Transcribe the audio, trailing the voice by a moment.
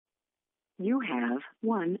You have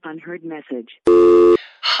one unheard message.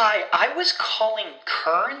 Hi, I was calling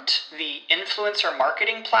Current, the influencer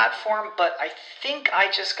marketing platform, but I think I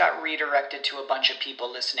just got redirected to a bunch of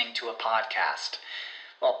people listening to a podcast.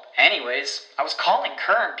 Well, anyways, I was calling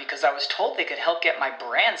Current because I was told they could help get my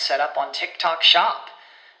brand set up on TikTok Shop,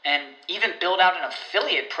 and even build out an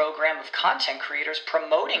affiliate program of content creators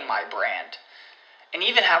promoting my brand, and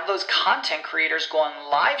even have those content creators go on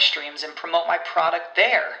live streams and promote my product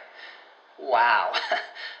there. Wow,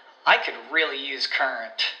 I could really use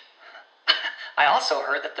Current. I also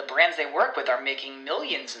heard that the brands they work with are making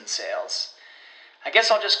millions in sales. I guess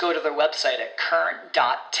I'll just go to their website at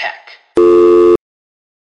current.tech.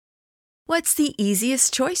 What's the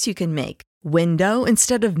easiest choice you can make? Window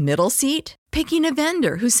instead of middle seat? Picking a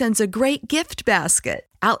vendor who sends a great gift basket?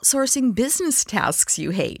 Outsourcing business tasks you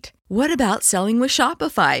hate? What about selling with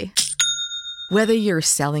Shopify? Whether you're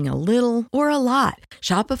selling a little or a lot,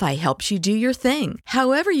 Shopify helps you do your thing,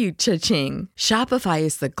 however you cha-ching. Shopify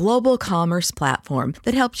is the global commerce platform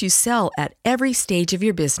that helps you sell at every stage of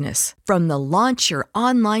your business. From the launch your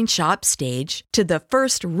online shop stage to the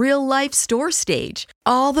first real-life store stage,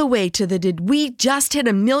 all the way to the did we just hit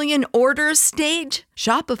 1 million orders stage.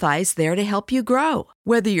 Shopify's there to help you grow.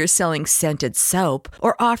 Whether you're selling scented soap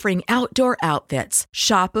or offering outdoor outfits,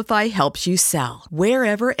 Shopify helps you sell.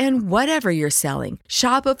 Wherever and whatever you're selling,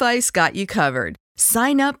 Shopify's got you covered.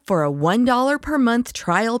 Sign up for a $1 per month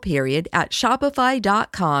trial period at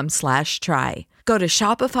shopify.com/try. Go to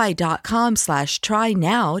shopify.com/try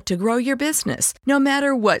now to grow your business, no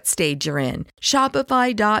matter what stage you're in.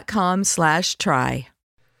 Shopify.com/try.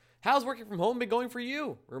 How's working from home been going for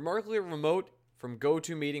you? Remarkably Remote from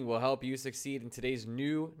GoToMeeting will help you succeed in today's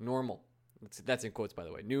new normal. That's in quotes, by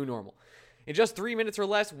the way, new normal. In just 3 minutes or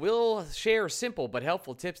less, we'll share simple but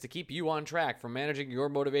helpful tips to keep you on track, from managing your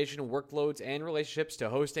motivation, workloads, and relationships to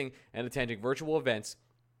hosting and attending virtual events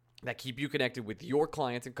that keep you connected with your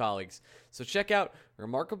clients and colleagues. So check out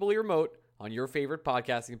Remarkably Remote on your favorite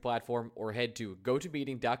podcasting platform or head to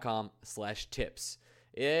gotomeeting.com/tips.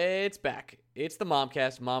 It's back. It's the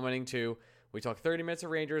Momcast, Momming 2. We talk 30 minutes of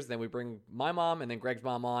Rangers, then we bring my mom and then Greg's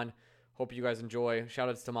mom on. Hope you guys enjoy. Shout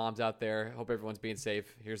outs to moms out there. Hope everyone's being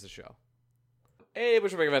safe. Here's the show. Hey,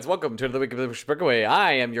 Bushwick fans. Welcome to the Week of the Bushwick Breakaway.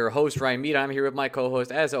 I am your host, Ryan Mead. I'm here with my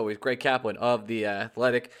co-host, as always, Greg Kaplan of The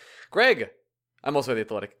Athletic. Greg, I'm also The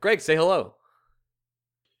Athletic. Greg, say hello.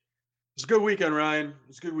 It's a good weekend, Ryan.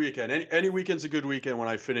 It's a good weekend. Any weekend's a good weekend when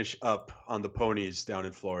I finish up on the ponies down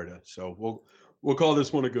in Florida. So we'll call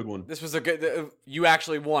this one a good one. This was a good... You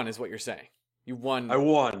actually won, is what you're saying. You won. I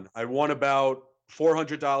won. I won about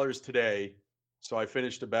 $400 today. So I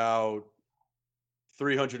finished about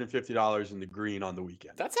 $350 in the green on the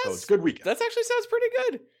weekend. So it's a good weekend. That actually sounds pretty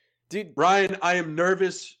good. Dude, Ryan, I am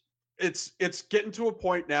nervous. It's getting to a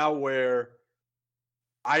point now where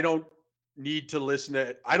I don't need to listen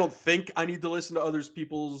to I don't think I need to listen to other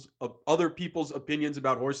people's opinions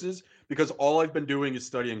about horses, because all I've been doing is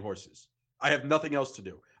studying horses. I have nothing else to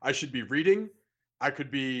do. I should be reading. I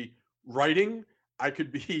could be writing. I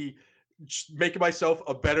could be making myself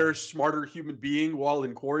a better, smarter human being while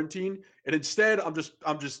in quarantine. And instead, I'm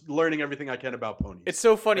just learning everything I can about ponies. It's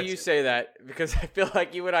so funny you say that, because I feel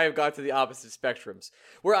like you and I have got to the opposite spectrums,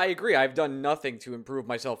 where I agree. I've done nothing to improve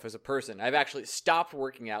myself as a person. I've actually stopped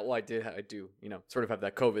working out. Well, I do, sort of have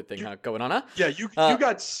that COVID thing going on, huh? Yeah, you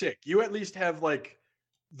got sick. You at least have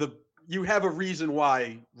you have a reason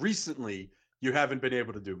why recently you haven't been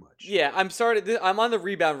able to do much. Yeah, I'm on the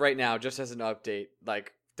rebound right now, just as an update.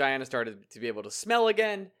 Like, Diana started to be able to smell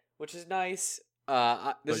again, which is nice. You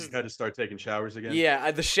had to start taking showers again?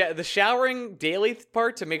 Yeah, the showering daily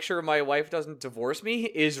part to make sure my wife doesn't divorce me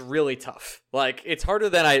is really tough. Like, it's harder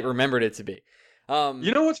than I remembered it to be.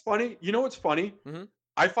 You know what's funny? Mm-hmm.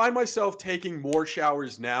 I find myself taking more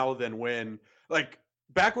showers now than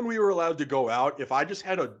back when we were allowed to go out. If I just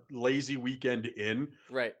had a lazy weekend in,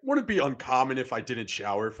 right, wouldn't it be uncommon if I didn't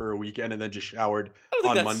shower for a weekend and then just showered I don't think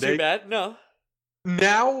on that's Monday? Too bad, no.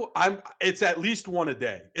 Now it's at least one a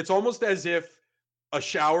day. It's almost as if a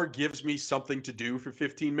shower gives me something to do for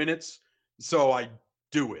 15 minutes, so I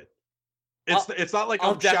do it. It's not like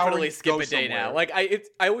I'll I'm definitely skip a day somewhere. now. Like I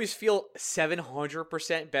always feel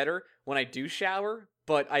 700% better when I do shower,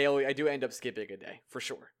 but I do end up skipping a day for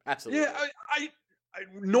sure. Absolutely. Yeah, I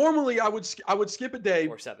normally I would skip a day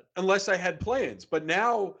or 7 unless I had plans, but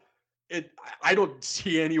now I don't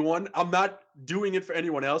see anyone. I'm not doing it for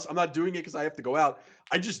anyone else. I'm not doing it because I have to go out.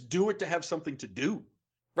 I just do it to have something to do.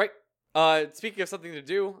 Right. Speaking of something to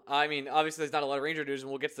do, I mean, obviously there's not a lot of Ranger news, and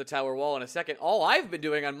we'll get to the Tower Wall in a second. All I've been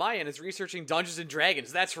doing on my end is researching Dungeons and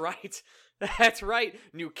Dragons. That's right. That's right.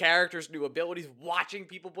 New characters, new abilities, watching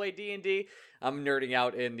people play D&D. I'm nerding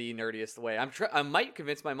out in the nerdiest way. I might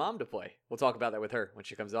convince my mom to play. We'll talk about that with her when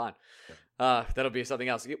she comes on. That'll be something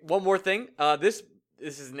else. One more thing. This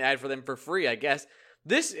is an ad for them for free, I guess.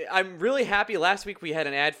 I'm really happy. Last week we had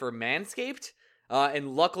an ad for Manscaped,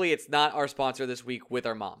 and luckily it's not our sponsor this week with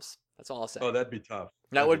our moms. That's all I'll say. Oh, that'd be tough.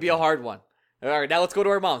 That would be a hard one. All right, now let's go to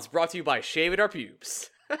our moms. Brought to you by Shave It Our Pubes.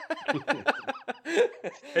 And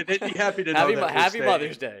they'd be happy to know Happy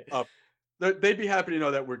Mother's Day. They'd be happy to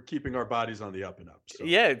know that we're keeping our bodies on the up and up. So.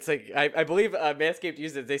 Yeah, it's like I believe Manscaped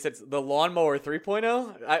used it. They said it's the Lawnmower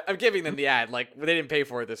 3.0. I'm giving them the ad. Like they didn't pay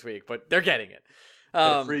for it this week, but they're getting it.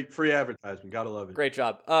 Free advertisement. Gotta love it. Great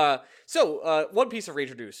job. So one piece of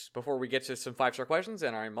reintroduce before we get to some 5-star questions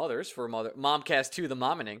and our mothers for Momcast 2, the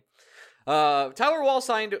momming. Tyler Wall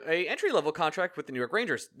signed a entry-level contract with the New York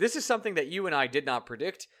Rangers. This is something that you and I did not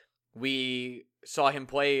predict. We saw him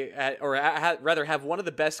play rather have one of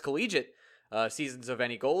the best collegiate seasons of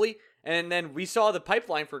any goalie, and then we saw the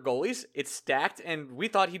pipeline for goalies. It's stacked, and we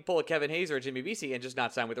thought he'd pull a Kevin Hayes or a Jimmy Vesey and just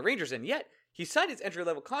not sign with the Rangers, and yet he signed his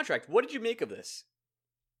entry-level contract. What did you make of this?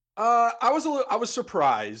 I was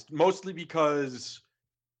surprised, mostly because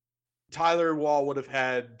Tyler Wall would have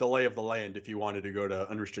had the lay of the land if he wanted to go to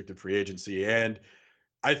unrestricted free agency. And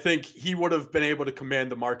I think he would have been able to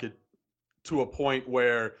command the market to a point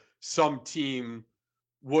where some team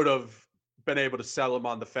would have been able to sell him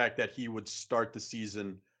on the fact that he would start the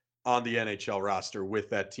season on the NHL roster with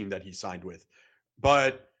that team that he signed with.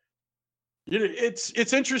 But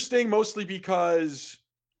it's interesting mostly because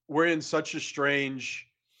we're in such a strange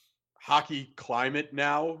hockey climate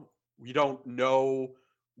now. We don't know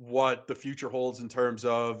what the future holds in terms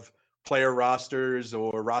of player rosters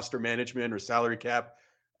or roster management or salary cap.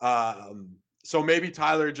 So maybe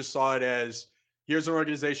Tyler just saw it as, here's an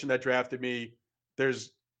organization that drafted me.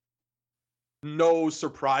 There's no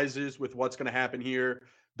surprises with what's going to happen here.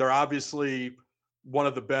 They're obviously one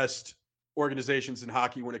of the best organizations in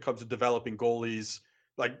hockey when it comes to developing goalies.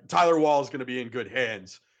 Like, Tyler Wall is going to be in good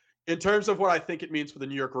hands. In terms of what I think it means for the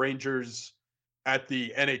New York Rangers at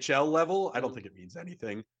the NHL level, I don't think it means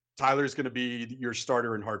anything. Tyler's going to be your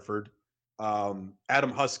starter in Hartford. Adam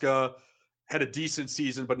Huska had a decent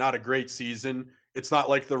season, but not a great season. It's not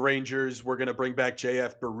like the Rangers were going to bring back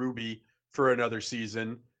JF Berube for another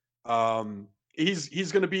season.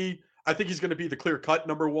 He's going to be, I think he's going to be the clear-cut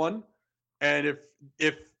number one. And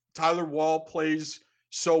if Tyler Wall plays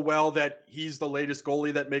so well that he's the latest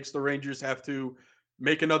goalie that makes the Rangers have to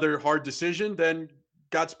make another hard decision, then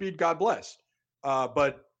Godspeed, God bless.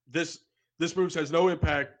 But this move has no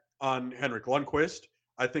impact on Henrik Lundqvist.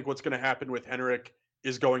 I think what's going to happen with Henrik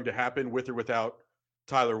is going to happen with or without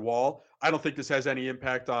Tyler Wall. I don't think this has any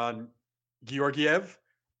impact on Georgiev.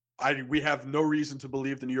 We have no reason to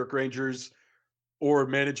believe the New York Rangers or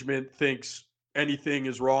management thinks anything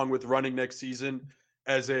is wrong with running next season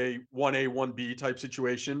as a 1A, 1B type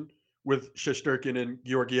situation with Shesterkin and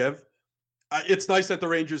Georgiev. It's nice that the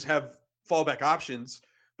Rangers have fallback options,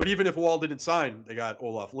 but even if Wall didn't sign, they got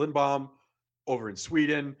Olaf Lindbaum over in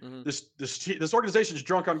Sweden. Mm-hmm. This organization is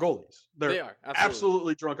drunk on goalies. They are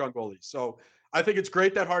absolutely drunk on goalies. So I think it's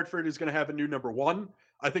great that Hartford is going to have a new number one.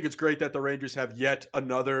 I think it's great that the Rangers have yet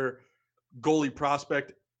another goalie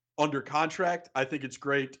prospect under contract. I think it's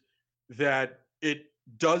great that it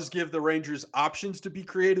does give the Rangers options to be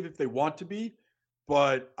creative if they want to be.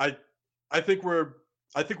 But I think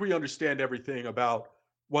we understand everything about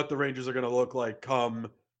what the Rangers are going to look like come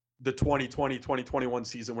the 2020-2021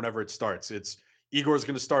 season whenever it starts. Igor's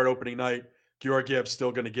going to start opening night. Georgiev's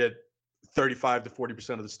still going to get 35 to 40%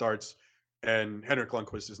 of the starts, and Henrik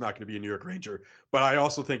Lundqvist is not going to be a New York Ranger. But I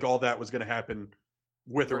also think all that was going to happen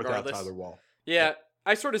with or without Tyler Wall. Yeah,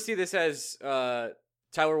 I sort of see this as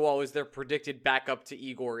Tyler Wall is their predicted backup to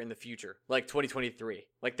Igor in the future, like 2023.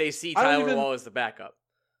 Like they see Tyler Wall as the backup.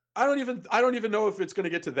 I don't even know if it's going to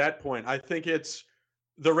get to that point. I think it's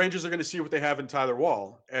the Rangers are going to see what they have in Tyler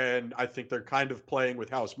Wall, and I think they're kind of playing with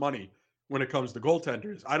house money when it comes to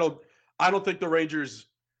goaltenders. I don't think the Rangers.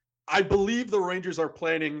 I believe the Rangers are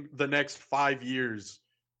planning the next 5 years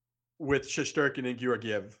with Shesterkin and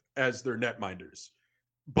Georgiev as their netminders.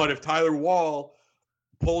 But if Tyler Wall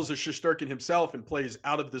pulls a Shesterkin himself and plays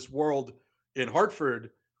out of this world in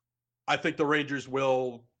Hartford, I think the Rangers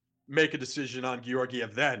will make a decision on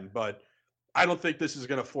Georgiev then. But I don't think this is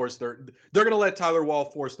going to force they're going to let Tyler Wall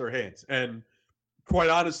force their hands. And quite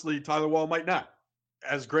honestly, Tyler Wall might not.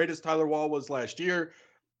 As great as Tyler Wall was last year,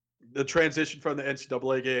 the transition from the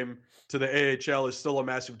NCAA game to the AHL is still a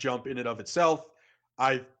massive jump in and of itself.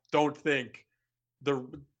 I don't think the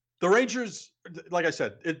Rangers, like I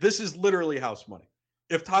said, this is literally house money.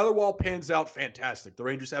 If Tyler Wall pans out, fantastic. The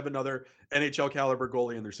Rangers have another NHL caliber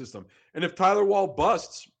goalie in their system. And if Tyler Wall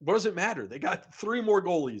busts, what does it matter? They got 3 more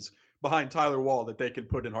goalies behind Tyler Wall that they can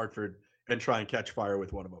put in Hartford and try and catch fire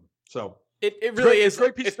with one of them. So it really is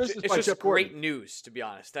great piece of business it's by just Jeff great Gordon. news, to be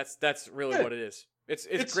honest. That's really what it is.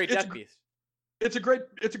 It's great depth piece. It's a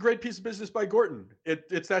great piece of business by Gordon.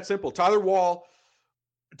 It's that simple. Tyler Wall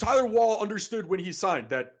understood when he signed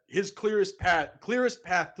that his clearest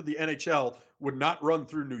path to the NHL would not run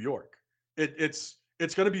through New York. It's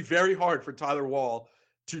going to be very hard for Tyler Wall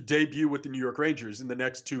to debut with the New York Rangers in the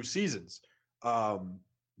next 2 seasons.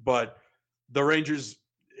 But the Rangers,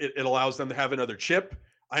 it allows them to have another chip.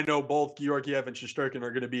 I know both Georgiev and Shesterkin are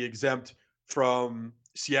going to be exempt from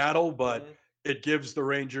Seattle, but it gives the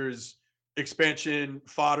Rangers expansion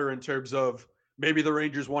fodder in terms of maybe the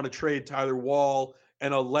Rangers want to trade Tyler Wall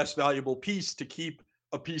and a less valuable piece to keep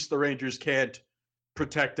a piece the Rangers can't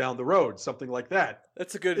protect down the road, something like that.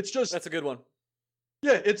 That's a good one.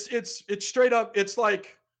 Yeah, it's straight up. It's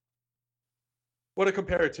like, what to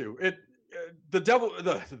compare it to? The Devil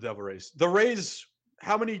Rays. The Rays.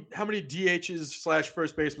 How many DHs /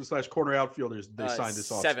 first baseman / corner outfielders did they sign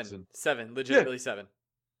this offseason? 7, legitimately 7.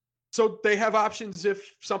 So they have options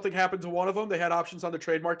if something happened to one of them. They had options on the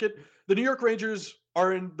trade market. The New York Rangers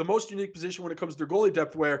are in the most unique position when it comes to their goalie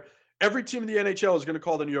depth, where every team in the NHL is going to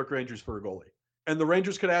call the New York Rangers for a goalie. And the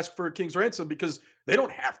Rangers could ask for a king's ransom because they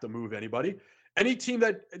don't have to move anybody. Any team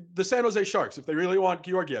the San Jose Sharks, if they really want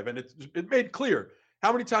Georgiev, and it made clear,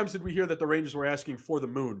 how many times did we hear that the Rangers were asking for the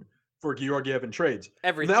moon for Georgiev in trades?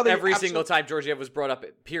 Every single time Georgiev was brought up,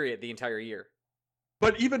 period, the entire year.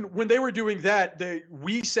 But even when they were doing that,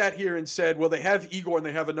 we sat here and said, well, they have Igor and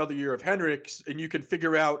they have another year of Henriks, and you can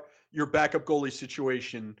figure out your backup goalie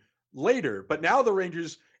situation later. But now the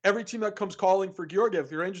Rangers, every team that comes calling for Georgiev,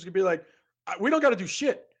 the Rangers can be like, we don't got to do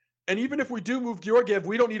shit. And even if we do move Georgiev,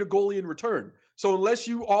 we don't need a goalie in return. So unless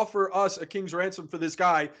you offer us a king's ransom for this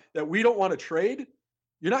guy that we don't want to trade,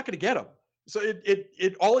 you're not going to get him. So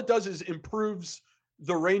it all it does is improves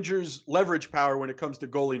the Rangers' leverage power when it comes to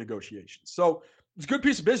goalie negotiations. So it's a good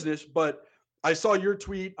piece of business, but I saw your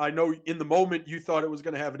tweet. I know in the moment you thought it was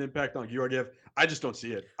going to have an impact on Georgiev. I just don't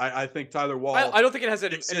see it. I think Tyler Wall. I don't think it has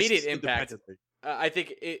an immediate impact. I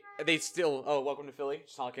think they still. Oh, welcome to Philly.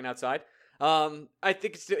 Just talking outside. I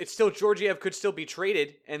think it's still Georgiev could still be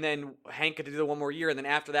traded, and then Hank could do the one more year, and then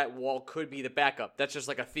after that, Wall could be the backup. That's just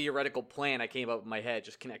like a theoretical plan I came up with in my head,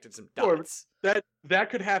 just connected some dots. That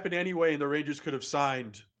could happen anyway, and the Rangers could have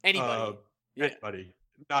signed anybody,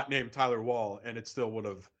 not named Tyler Wall, and it still would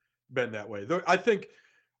have been that way. I think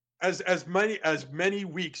as many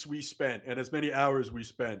weeks we spent and as many hours we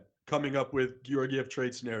spent coming up with Georgiev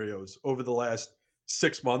trade scenarios over the last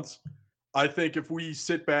 6 months, I think if we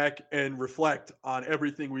sit back and reflect on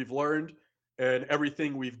everything we've learned and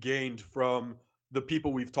everything we've gained from the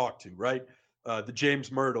people we've talked to, right? The James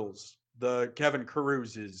Myrtles, the Kevin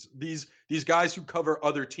Caruzes, these guys who cover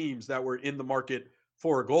other teams that were in the market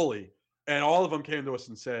for a goalie, and all of them came to us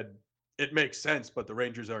and said, it makes sense, but the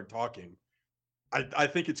Rangers aren't talking. I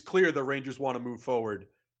think it's clear the Rangers want to move forward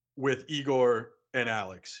with Igor and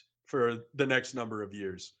Alex for the next number of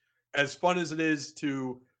years. As fun as it is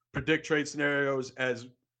to predict trade scenarios, as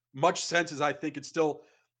much sense as I think it still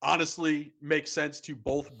honestly makes sense to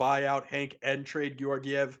both buy out Hank and trade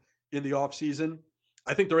Georgiev in the offseason,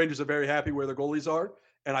 I think the Rangers are very happy where their goalies are.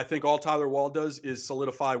 And I think all Tyler Wall does is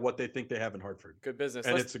solidify what they think they have in Hartford. Good business.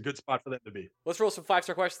 And it's a good spot for them to be. Let's roll some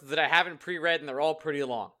 5-star questions that I haven't pre-read, and they're all pretty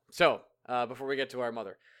long. So before we get to our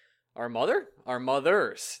mother. Our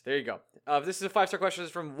mothers. There you go. This is a 5-star question. This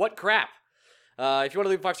is from What Crap. If you want to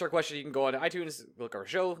leave a 5-star question, you can go on to iTunes, look at our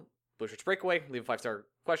show, Blue Shirts Breakaway, leave a 5-star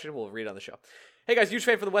question. We'll read it on the show. Hey guys, huge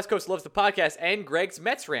fan for the West Coast, loves the podcast and Greg's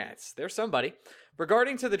Mets rants. There's somebody.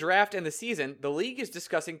 Regarding to the draft and the season, the league is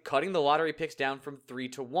discussing cutting the lottery picks down from 3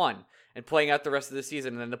 to 1 and playing out the rest of the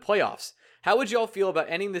season and then the playoffs. How would y'all feel about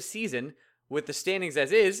ending the season with the standings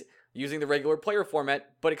as is, using the regular player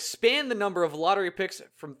format, but expand the number of lottery picks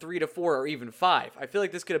from 3 to 4 or even 5? I feel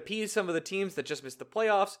like this could appease some of the teams that just missed the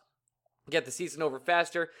playoffs, get the season over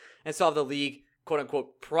faster, and solve the league,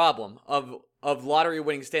 quote-unquote, problem of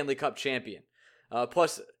lottery-winning Stanley Cup champion.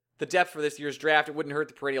 Plus, the depth for this year's draft, it wouldn't hurt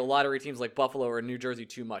the perennial lottery teams like Buffalo or New Jersey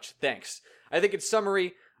too much. Thanks. I think in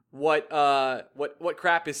summary, what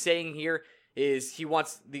Crap is saying here is he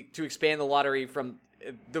wants to expand the lottery from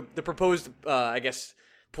the proposed,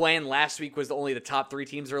 plan last week was only the top 3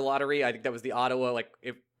 teams are lottery. I think that was the Ottawa,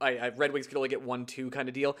 if Red Wings could only get 1-2 kind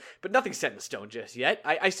of deal, but nothing's set in stone just yet.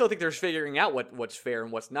 I still think they're figuring out what's fair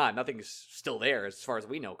and what's not. Nothing's still there as far as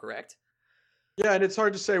we know, correct? Yeah, and it's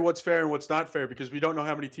hard to say what's fair and what's not fair because we don't know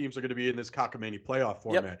how many teams are going to be in this cockamamie playoff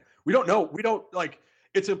format. We don't know. We don't like.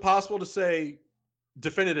 It's impossible to say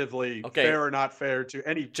definitively fair or not fair to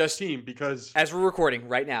any team because as we're recording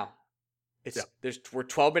right now, we're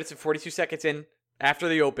 12 minutes and 42 seconds in after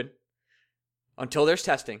the Open. Until there's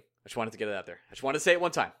testing, I just wanted to get it out there. I just wanted to say it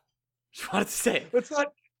one time. Just wanted to say it. It's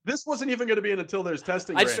not. This wasn't even going to be until there's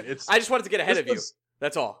testing. I just wanted to get ahead of you.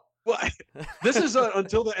 That's all. Well, this is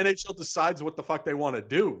until the NHL decides what the fuck they want to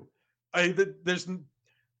do. There's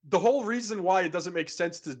the whole reason why it doesn't make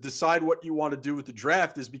sense to decide what you want to do with the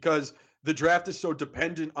draft is because the draft is so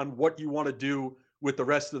dependent on what you want to do with the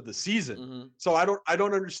rest of the season. Mm-hmm. So I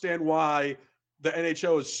don't understand why the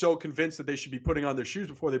NHL is so convinced that they should be putting on their shoes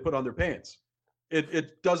before they put on their pants.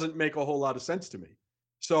 It doesn't make a whole lot of sense to me.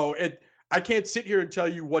 So I can't sit here and tell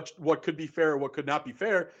you what could be fair or what could not be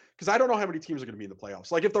fair because I don't know how many teams are going to be in the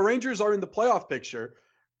playoffs. Like if the Rangers are in the playoff picture,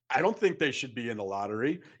 I don't think they should be in the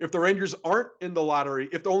lottery. If the Rangers aren't in the lottery,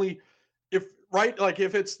 if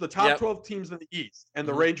it's the top 12 teams in the East and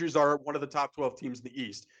the Rangers are one of the top 12 teams in the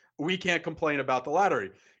East, we can't complain about the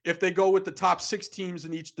lottery. If they go with the top 6 teams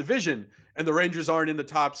in each division and the Rangers aren't in the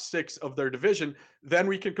top 6 of their division, then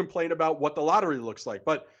we can complain about what the lottery looks like.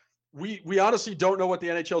 But we honestly don't know what the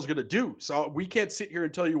NHL is going to do. So we can't sit here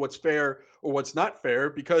and tell you what's fair or what's not fair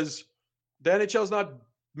because the NHL is not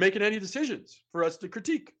making any decisions for us to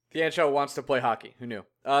critique. The NHL wants to play hockey. Who knew?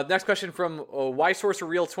 Next question from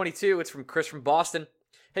YSourceReal22. It's from Chris from Boston.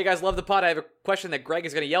 Hey guys, love the pod. I have a question that Greg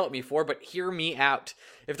is going to yell at me for, but hear me out.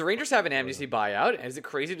 If the Rangers have an amnesty buyout, is it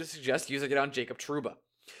crazy to suggest using it on Jacob Trouba?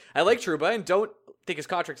 I like Trouba and don't think his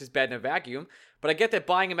contract is bad in a vacuum, but I get that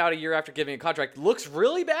buying him out a year after giving a contract looks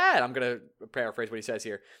really bad. I'm going to paraphrase what he says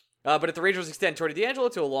here. But if the Rangers extend Tony DeAngelo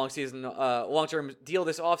to a long-term deal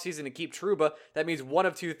this offseason and keep Trouba, that means one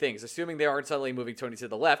of two things. Assuming they aren't suddenly moving Tony to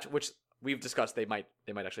the left, which we've discussed they might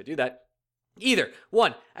actually do that. Either,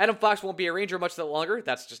 one, Adam Fox won't be a Ranger much longer.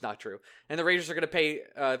 That's just not true. And the Rangers are going to pay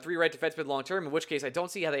 3 right defensemen long-term, in which case I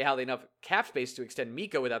don't see how they have enough cap space to extend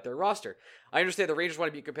Mikko without their roster. I understand the Rangers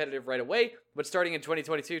want to be competitive right away, but starting in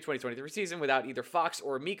 2022-2023 season without either Fox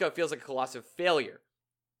or Mikko feels like a colossal failure.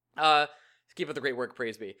 Keep up the great work,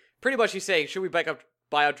 praise be. Pretty much he's saying, should we buy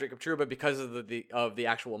out Jacob Trouba because of the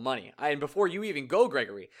actual money? And before you even go,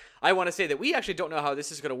 Gregory, I want to say that we actually don't know how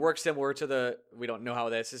this is going to work we don't know how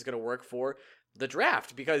this is going to work for the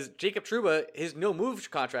draft because Jacob Trouba, his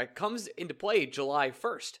no-move contract comes into play July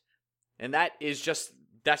 1st. And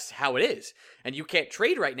that's how it is. And you can't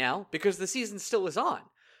trade right now because the season still is on.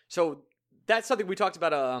 So that's something we talked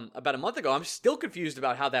about a month ago. I'm still confused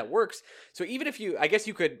about how that works. So even if you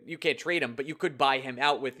can't trade him, but you could buy him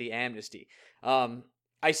out with the amnesty.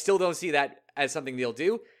 I still don't see that as something they'll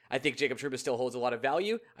do. I think Jacob Trouba still holds a lot of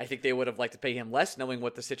value. I think they would have liked to pay him less, knowing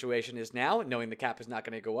what the situation is now, knowing the cap is not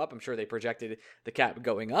going to go up. I'm sure they projected the cap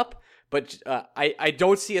going up. But I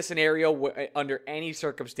don't see a scenario where, under any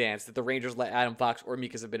circumstance that the Rangers let Adam Fox or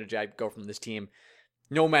Mika Zibanejad go from this team,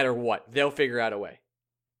 no matter what. They'll figure out a way.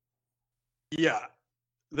 Yeah.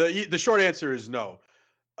 The short answer is no.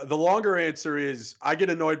 The longer answer is I get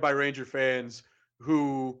annoyed by Ranger fans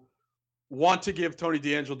who want to give Tony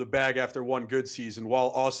DeAngelo the bag after one good season while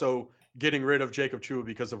also getting rid of Jacob Trouba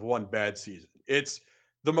because of one bad season. It's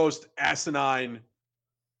the most asinine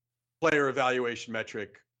player evaluation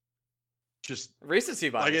metric. Just recency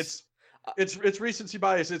bias. Like it's recency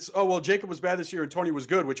bias. It's, oh, well, Jacob was bad this year and Tony was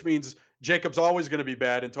good, which means Jacob's always going to be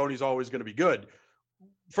bad and Tony's always going to be good.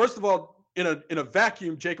 First of all, in a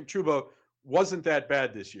vacuum, Jacob Trouba wasn't that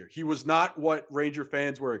bad this year. He was not what Ranger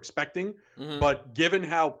fans were expecting, but given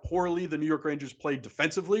how poorly the New York Rangers played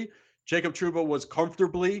defensively, Jacob Trouba was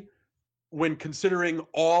comfortably, when considering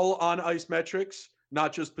all on-ice metrics,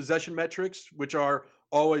 not just possession metrics, which are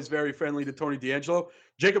always very friendly to Tony DeAngelo,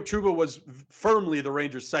 Jacob Trouba was firmly the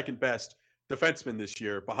Rangers' second best defenseman this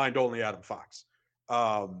year, behind only Adam Fox.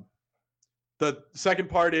 The second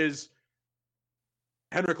part is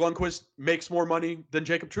Henrik Lundqvist makes more money than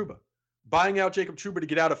Jacob Trouba. Buying out Jacob Trouba to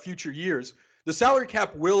get out of future years, the salary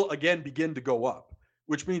cap will again begin to go up,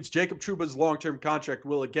 which means Jacob Trouba's long-term contract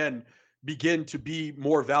will again begin to be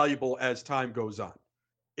more valuable as time goes on.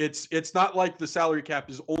 It's not like the salary cap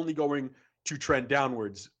is only going to trend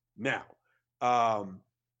downwards now.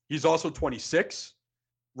 He's also 26.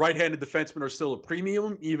 Right-handed defensemen are still a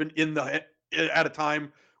premium, even at a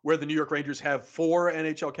time where the New York Rangers have 4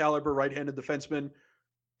 NHL caliber right-handed defensemen,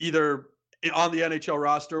 either on the NHL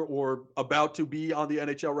roster or about to be on the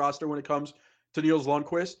NHL roster when it comes to Nils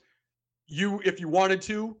Lundqvist. If you wanted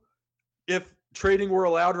to, if trading were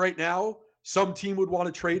allowed right now, some team would want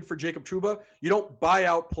to trade for Jacob Trouba. You don't buy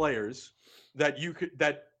out players that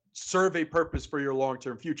serve a purpose for your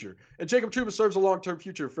long-term future. And Jacob Trouba serves a long-term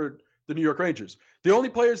future for the New York Rangers. The only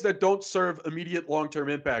players that don't serve immediate long-term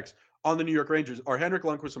impacts on the New York Rangers are Henrik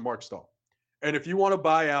Lundqvist and Mark Stahl. And if you want to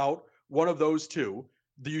buy out one of those two,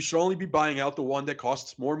 you should only be buying out the one that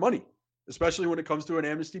costs more money, especially when it comes to an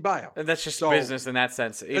amnesty buyout. And that's just business in that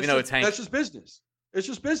sense, even though it's Hank. That's just business. It's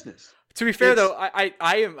just business. To be fair, though,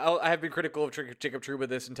 I have been critical of Jacob Trouba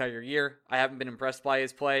this entire year. I haven't been impressed by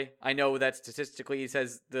his play. I know that statistically he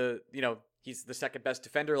says he's the second best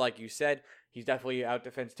defender, like you said. He's definitely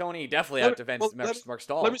out-defends Tony. He definitely out-defends Mark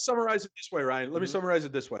Stahl. Let me summarize it this way, Ryan. Let me summarize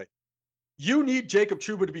it this way. You need Jacob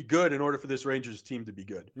Trouba to be good in order for this Rangers team to be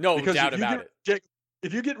good. No doubt about it.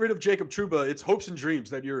 If you get rid of Jacob Trouba, it's hopes and dreams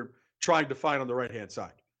that you're trying to find on the right-hand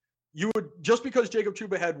side. Just because Jacob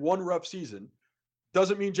Trouba had one rough season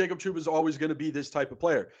doesn't mean Jacob Trouba is always going to be this type of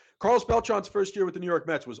player. Carlos Beltran's first year with the New York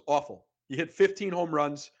Mets was awful. He hit 15 home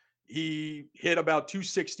runs. He hit about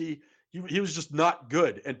 260. He was just not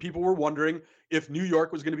good. And people were wondering if New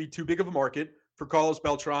York was going to be too big of a market for Carlos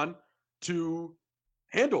Beltran to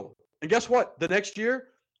handle. And guess what? The next year,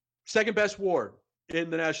 second best WAR in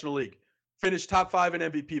the National League. Finished top 5 in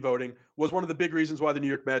MVP voting. Was one of the big reasons why the New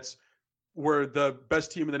York Mets were the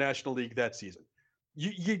best team in the National League that season.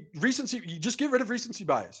 You just get rid of recency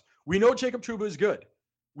bias. We know Jacob Trouba is good.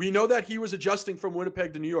 We know that he was adjusting from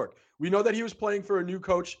Winnipeg to New York. We know that he was playing for a new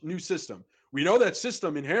coach, new system. We know that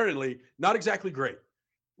system inherently not exactly great.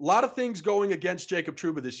 A lot of things going against Jacob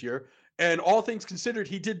Trouba this year, and all things considered,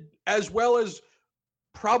 he did as well as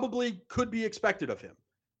probably could be expected of him.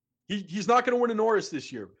 He's not going to win a Norris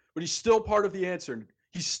this year, but he's still part of the answer.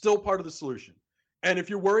 He's still part of the solution. And if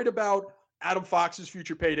you're worried about Adam Fox's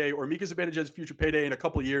future payday or Mika Zibanejad's future payday in a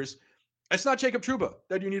couple of years, it's not Jacob Trouba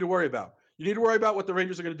that you need to worry about. You need to worry about what the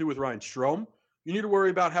Rangers are going to do with Ryan Strome. You need to worry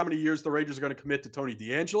about how many years the Rangers are going to commit to Tony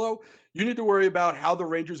DeAngelo. You need to worry about how the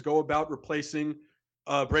Rangers go about replacing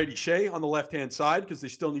Brady Shea on the left-hand side, because they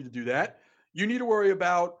still need to do that. You need to worry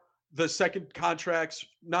about the second contracts,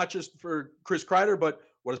 not just for Chris Kreider, but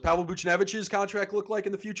what does Pavel Buchnevich's contract look like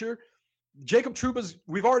in the future? Jacob Trouba's,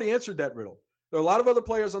 we've already answered that riddle. There are a lot of other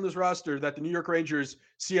players on this roster that the New York Rangers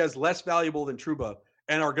see as less valuable than Trouba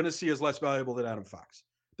and are going to see as less valuable than Adam Fox.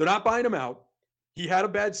 They're not buying him out. He had a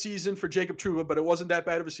bad season for Jacob Trouba, but it wasn't that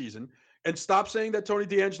bad of a season. And stop saying that Tony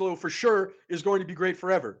DeAngelo for sure is going to be great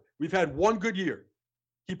forever. We've had one good year.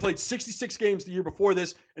 He played 66 games the year before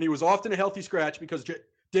this, and he was often a healthy scratch because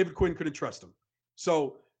David Quinn couldn't trust him.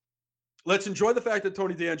 So let's enjoy the fact that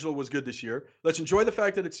Tony DeAngelo was good this year. Let's enjoy the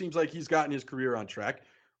fact that it seems like he's gotten his career on track.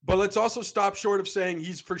 But let's also stop short of saying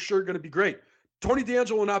he's for sure going to be great. Tony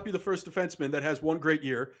DeAngelo will not be the first defenseman that has one great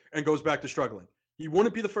year and goes back to struggling. He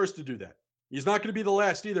wouldn't be the first to do that. He's not going to be the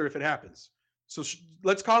last either if it happens. So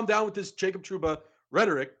let's calm down with this Jacob Trouba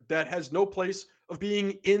rhetoric that has no place of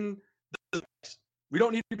being in the – we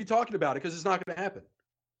don't need to be talking about it because it's not going to happen.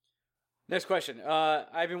 Next question.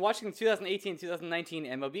 I've been watching the 2018 2019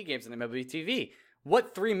 MLB games on MLB TV.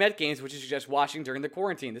 What 3 Met games would you suggest watching during the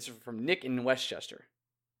quarantine? This is from Nick in Westchester.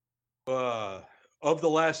 Of the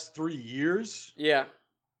last 3 years? Yeah.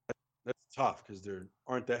 That's tough because there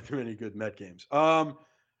aren't that many good Met games.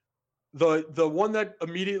 The one that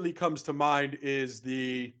immediately comes to mind is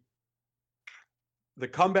the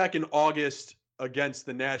comeback in August against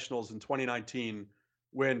the Nationals in 2019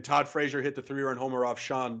 when Todd Frazier hit the 3-run homer off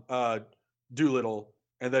Sean Doolittle,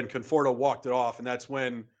 and then Conforto walked it off, and that's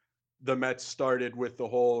when the Mets started with the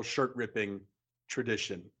whole shirt ripping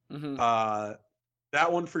tradition. Mm-hmm.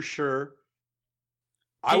 That one for sure.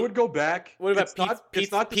 I would go back. What about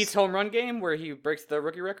Pete's home run game where he breaks the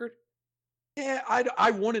rookie record? Yeah,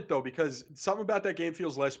 I want it though because something about that game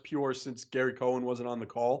feels less pure since Gary Cohen wasn't on the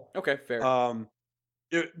call. Okay, fair.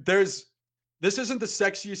 This isn't the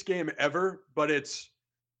sexiest game ever, but it's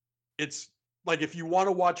like if you want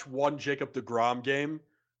to watch one Jacob deGrom game,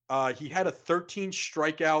 he had a 13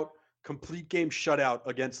 strikeout complete game shutout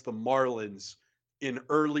against the Marlins in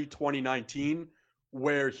early 2019,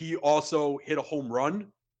 where he also hit a home run,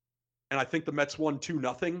 and I think the Mets won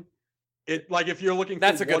 2-0. If you're looking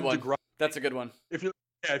that's for a good one one. DeGrom, that's a good one. If you're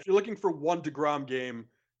looking for one DeGrom game,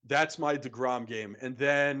 that's my DeGrom game. And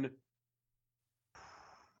then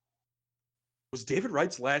was David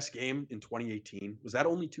Wright's last game in 2018? Was that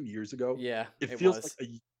only 2 years ago? Yeah, it feels was. Like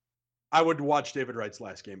I would watch David Wright's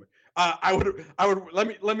last game. I would let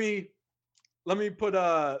me put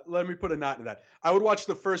a knot in that. I would watch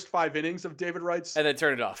the first 5 innings of David Wright's and then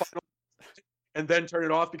turn it off. And then turn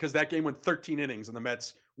it off because that game went 13 innings and the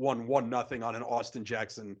Mets won 1-0 on an Austin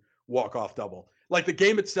Jackson walk-off double. Like the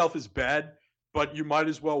game itself is bad, but you might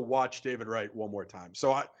as well watch David Wright one more time.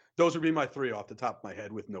 So those would be my 3 off the top of my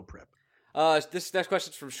head with no prep. This next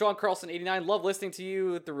question is from Sean Carlson, 89. Love listening to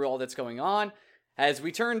you through all that's going on. As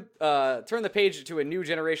we turn the page to a new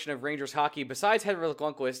generation of Rangers hockey, besides Henrik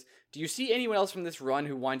Lundqvist, do you see anyone else from this run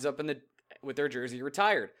who winds up with their jersey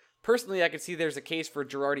retired? Personally, I could see there's a case for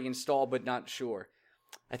Girardi and Stahl, but not sure.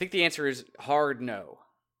 I think the answer is hard no.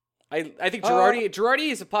 I think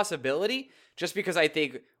Girardi is a possibility, just because I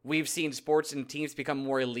think we've seen sports and teams become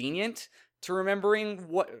more lenient to remembering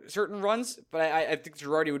what certain runs, but I think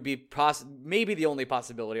Girardi would be maybe the only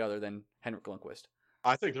possibility other than Henrik Lundqvist.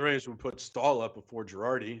 I think the Rangers would put Stahl up before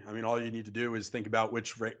Girardi. I mean, all you need to do is think about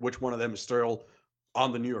which one of them is still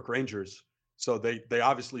on the New York Rangers. So they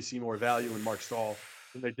obviously see more value in Mark Stahl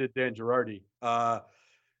than they did Dan Girardi.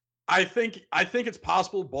 I think it's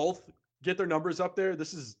possible both get their numbers up there.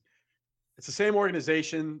 It's the same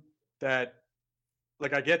organization that,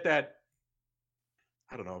 like, I get that.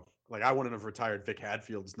 I don't know. Like, I wouldn't have retired Vic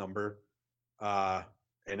Hadfield's number, and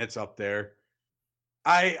it's up there.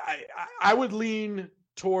 I would lean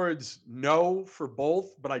towards no for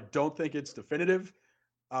both, but I don't think it's definitive.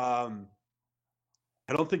 I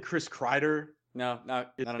don't think Chris Kreider. No,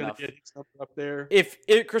 not enough. Get himself up there. If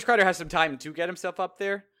Chris Kreider has some time to get himself up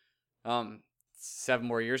there, 7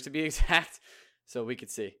 more years to be exact, so we could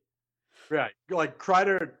see. Right, like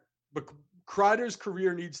Kreider, but Kreider's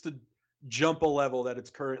career needs to jump a level that it's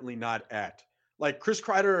currently not at. Like Chris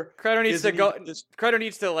Kreider needs to go. Kreider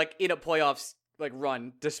needs to, like, in a playoffs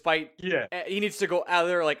run, despite he needs to go out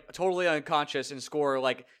there like totally unconscious and score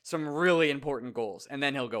like some really important goals, and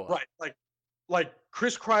then he'll go up. Right, like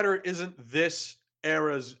Chris Kreider isn't this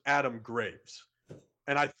era's Adam Graves,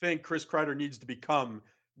 and I think Chris Kreider needs to become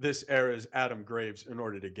this era's Adam Graves in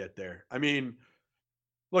order to get there. I mean,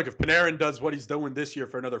 look, if Panarin does what he's doing this year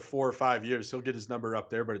for another 4 or 5 years, he'll get his number up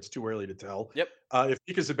there, but it's too early to tell. Yep. If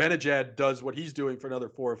Mika Zibanejad does what he's doing for another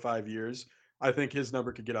 4 or 5 years, I think his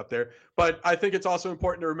number could get up there. But I think it's also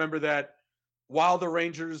important to remember that while the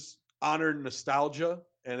Rangers honored nostalgia,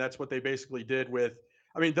 and that's what they basically did with,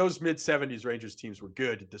 I mean, those mid-'70s Rangers teams were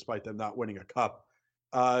good despite them not winning a cup.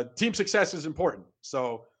 Team success is important.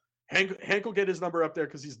 So Hank will get his number up there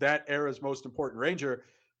because he's that era's most important Ranger.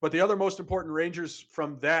 But the other most important Rangers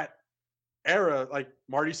from that era, like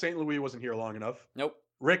Marty St. Louis wasn't here long enough. Nope.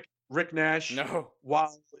 Rick Nash. No.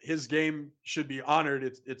 While his game should be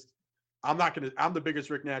honored, I'm the biggest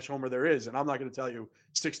Rick Nash homer there is, and I'm not gonna tell you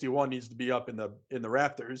 61 needs to be up in the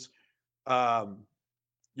rafters.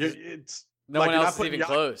 It's no one else is even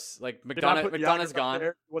close. Like McDonough's gone.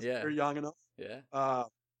 There. Wasn't very young enough. Yeah.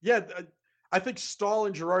 I think Stahl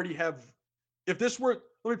and Girardi have. If this were,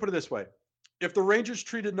 let me put it this way: if the Rangers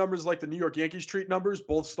treated numbers like the New York Yankees treat numbers,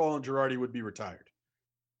 both Stahl and Girardi would be retired.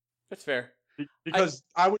 That's fair. Because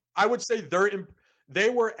I would say they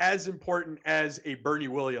were as important as a Bernie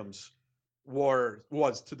Williams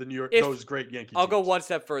was to the New York those great Yankees. I'll go one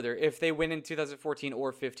step further. If they win in 2014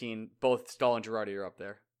 or 15, both Stahl and Girardi are up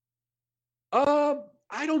there. I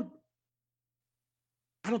don't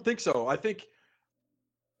think so. I think,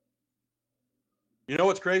 you know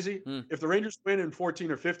what's crazy? If the Rangers win in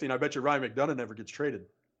 14 or 15, I bet you Ryan McDonagh never gets traded.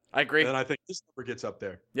 I agree. And I think this number gets up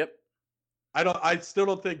there. Yep. I still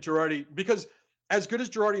don't think Girardi, because as good as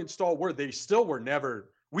Girardi and Stahl were, they still were never.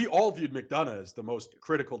 We all viewed McDonagh as the most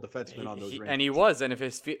critical defenseman on those Rangers. And he was. And if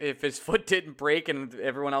his foot didn't break and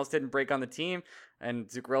everyone else didn't break on the team, and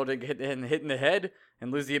Zuccarello didn't get hit in the head and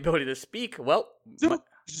lose the ability to speak, well,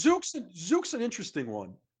 Zook's an interesting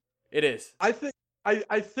one. It is. I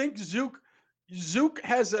think Zook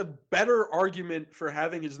has a better argument for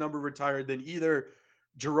having his number retired than either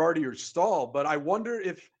Girardi or Stahl. But I wonder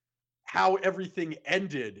if how everything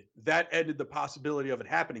ended the possibility of it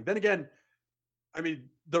happening. Then again, I mean,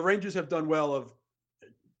 the Rangers have done well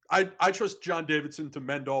I trust John Davidson to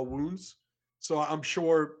mend all wounds. So I'm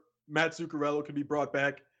sure Matt Zuccarello can be brought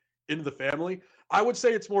back into the family. I would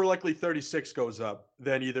say it's more likely 36 goes up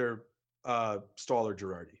than either Stahl or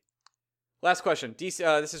Girardi. Last question. DC,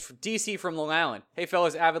 this is from DC from Long Island. Hey,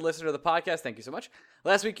 fellas, avid listener to the podcast. Thank you so much.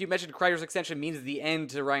 Last week, you mentioned Kreider's extension means the end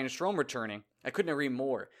to Ryan Strome returning. I couldn't agree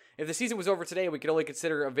more. If the season was over today, we could only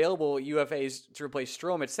consider available UFAs to replace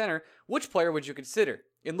Strome at center. Which player would you consider?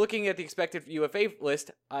 In looking at the expected UFA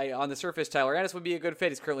list, on the surface, Tyler Ennis would be a good fit.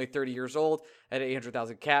 He's currently 30 years old at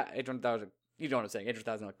 800,000 cap. 800,000. You know what I'm saying,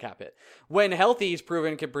 800,000 cap hit. When healthy, he's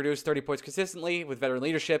proven can produce 30 points consistently. With veteran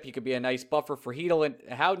leadership, he could be a nice buffer for Hedl and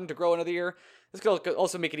Howden to grow another year. This could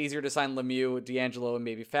also make it easier to sign Lemieux, D'Angelo, and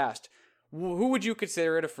maybe Fast. Who would you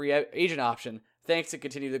consider at a free agent option? Thanks and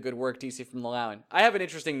continue the good work, DC from Long Island. I have an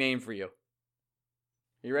interesting name for you.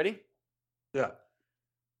 You ready? Yeah.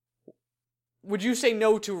 Would you say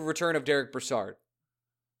no to a return of Derek Brassard?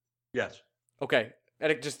 Yes. Okay.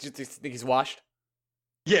 And it just think he's washed.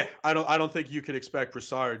 Yeah, I don't think you could expect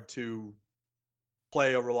Brassard to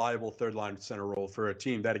play a reliable third line center role for a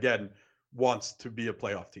team that again wants to be a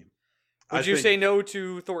playoff team. Would you say no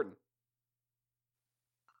to Thornton?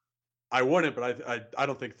 I wouldn't, but I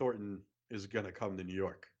don't think Thornton is going to come to New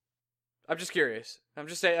York. I'm just curious. I'm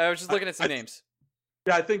just saying. I was just looking at some names.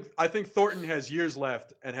 Yeah, I think Thornton has years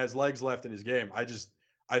left and has legs left in his game.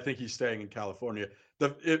 I think he's staying in California.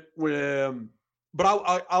 But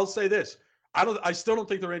I'll say this: I still don't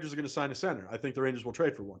think the Rangers are going to sign a center. I think the Rangers will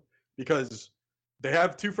trade for one because they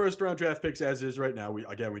have 2 first-round draft picks as is right now. We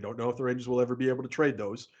don't know if the Rangers will ever be able to trade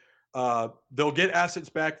those. They'll get assets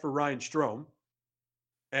back for Ryan Strome,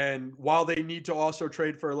 and while they need to also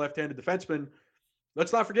trade for a left-handed defenseman,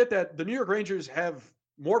 let's not forget that the New York Rangers have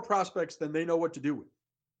more prospects than they know what to do with.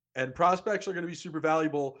 And prospects are going to be super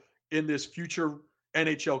valuable in this future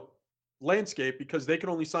NHL landscape because they can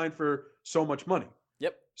only sign for so much money.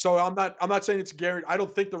 Yep. So I'm not saying it's guaranteed. I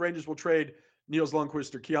don't think the Rangers will trade Niels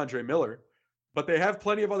Lundqvist or Keandre Miller, but they have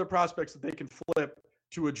plenty of other prospects that they can flip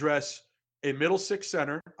to address a middle 6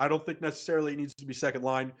 center. I don't think necessarily it needs to be second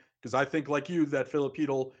line because I think, like you, that Filip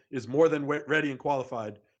Chytil is more than ready and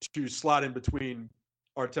qualified to slot in between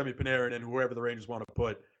Artemi Panarin and whoever the Rangers want to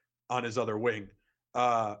put on his other wing.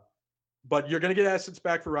 But you're going to get assets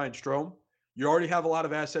back for Ryan Strome. You already have a lot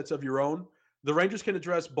of assets of your own. The Rangers can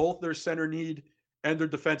address both their center need and their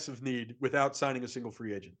defensive need without signing a single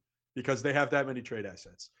free agent because they have that many trade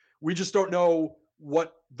assets. We just don't know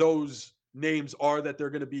what those names are that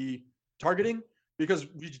they're going to be targeting because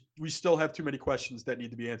we still have too many questions that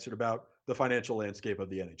need to be answered about the financial landscape of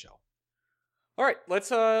the NHL. All right, let's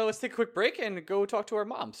take a quick break and go talk to our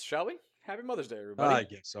moms, shall we? Happy Mother's Day, everybody. I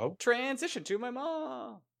guess so. Transition to my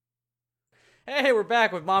mom. Hey, we're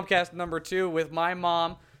back with Momcast number 2 with my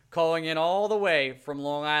mom calling in all the way from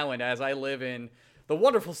Long Island as I live in the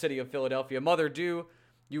wonderful city of Philadelphia. Mother, do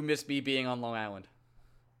you miss me being on Long Island?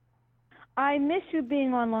 I miss you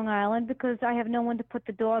being on Long Island because I have no one to put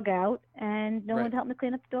the dog out and no one to help me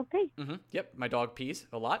clean up the dog pee. Mm-hmm. Yep, my dog pees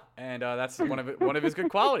a lot, and that's one of his good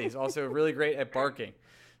qualities. Also, really great at barking.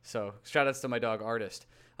 So, shout outs to my dog Artist.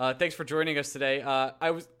 Thanks for joining us today.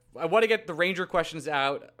 I want to get the Ranger questions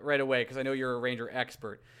out right away because I know you're a Ranger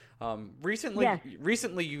expert.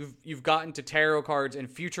 Recently, you've gotten to tarot cards and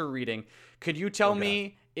future reading. Could you tell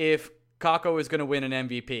me if Kakko is going to win an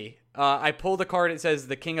MVP? I pulled a card. It says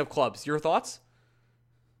the King of Clubs. Your thoughts?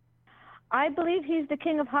 I believe he's the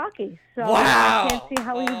king of hockey. So wow! I can't see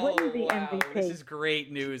how he wouldn't be MVP. This is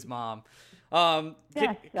great news, Mom.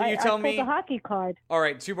 Yes, can you tell me? I pulled the hockey card. All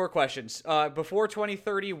right, 2 more questions. Before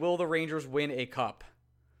 2030, will the Rangers win a cup?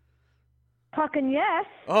 Pucking yes.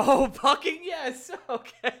 Oh, pucking yes.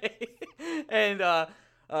 Okay. And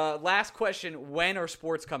last question: when are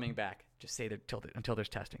sports coming back? Just say that until there's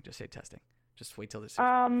testing. Just say testing. Just wait till there's.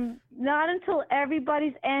 Not until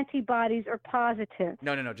everybody's antibodies are positive.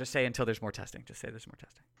 No. Just say until there's more testing. Just say there's more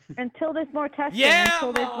testing. Until there's more testing. Yeah.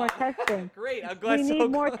 Until there's more testing. Great. I'm glad. We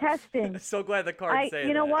need more testing. So glad the cards say that.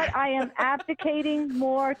 You know what? I am abdicating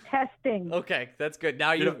more testing. Okay, that's good.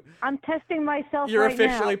 Now I'm testing myself. You're right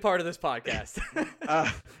officially now. part of this podcast.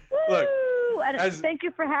 Look. And thank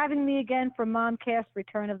you for having me again for Momcast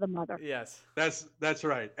Return of the Mother. Yes. That's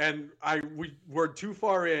right. And we're too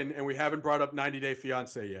far in and we haven't brought up 90 Day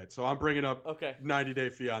Fiancé yet. So I'm bringing up 90 Day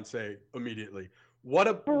Fiancé immediately. What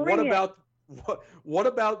about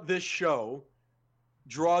this show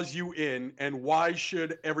draws you in and why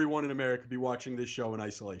should everyone in America be watching this show in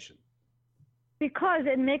isolation? Because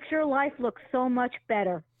it makes your life look so much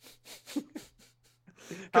better.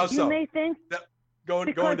 How so? You may think go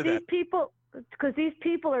into that. Because these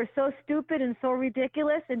people are so stupid and so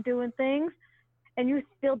ridiculous and doing things, and you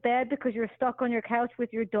feel bad because you're stuck on your couch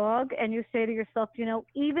with your dog, and you say to yourself,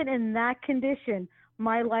 even in that condition,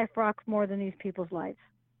 my life rocks more than these people's lives.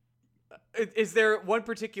 Is there one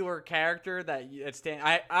particular character that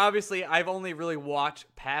I've only really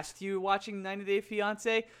watched past you watching 90 Day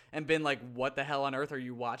Fiancé and been like, what the hell on earth are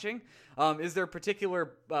you watching? Is there a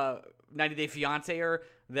particular 90 Day Fiancé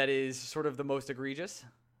that is sort of the most egregious?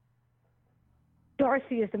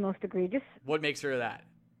 Darcy is the most egregious. What makes her that?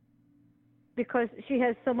 Because she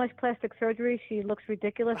has so much plastic surgery, she looks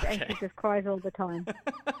ridiculous, and she just cries all the time.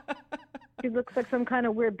 She looks like some kind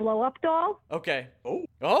of weird blow-up doll. Okay. Oh,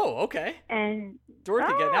 okay. And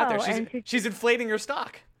Dorothy getting out there. She's inflating her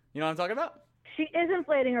stock. You know what I'm talking about? She is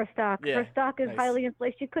inflating her stock. Yeah, her stock is highly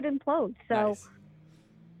inflated. She could implode. So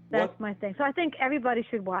that's my thing. So I think everybody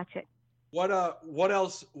should watch it. What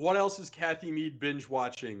else is Kathy Mead binge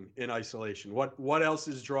watching in isolation? What else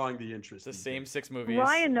is drawing the interest? The same 6 movies.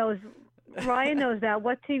 Ryan knows Ryan knows that.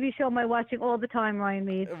 What TV show am I watching all the time, Ryan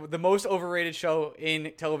Mead? The most overrated show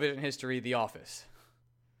in television history, The Office.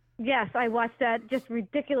 Yes, I watched that just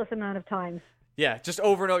ridiculous amount of times. Yeah, just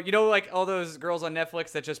over and over. You know, like all those girls on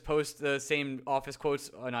Netflix that just post the same office quotes,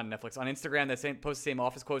 not Netflix, on Instagram that post the same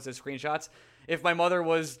office quotes as screenshots. If my mother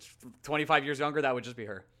was 25 years younger, that would just be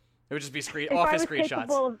her. It would just be office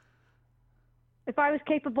screenshots. If I was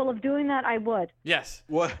capable of doing that, I would. Yes.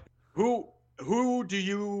 What? Who do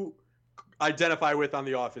you identify with on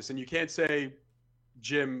The Office? And you can't say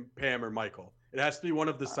Jim, Pam, or Michael. It has to be one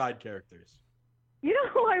of the side characters. You know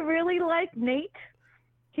who I really like? Nate.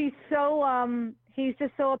 He's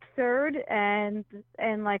just so absurd and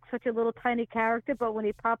like such a little tiny character, but when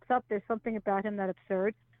he pops up, there's something about him that's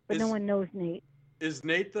absurd. But no one knows Nate. Is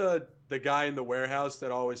Nate the guy in the warehouse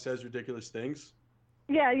that always says ridiculous things?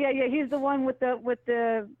 Yeah. He's the one with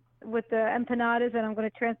the empanadas, and I'm going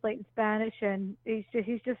to translate in Spanish. And he's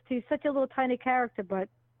such a little tiny character, but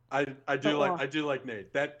I do like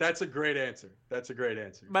Nate. That's a great answer. That's a great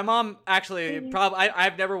answer. My mom actually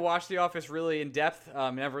I've never watched The Office really in depth.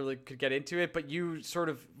 Never really could get into it. But you sort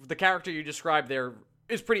of the character you described there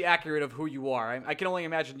is pretty accurate of who you are. I can only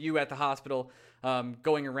imagine you at the hospital,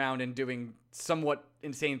 going around and doing somewhat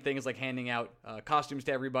insane things like handing out costumes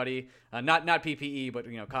to everybody. Not PPE, but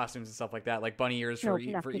costumes and stuff like that, like bunny ears for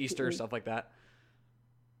Easter, stuff like that.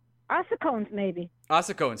 Ossicones, maybe.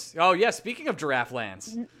 Ossicones. Oh, yeah. Speaking of giraffe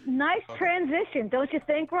lands. Nice transition, don't you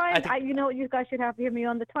think, Ryan? You guys should have to hear me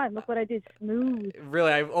on the time. Look what I did. Smooth.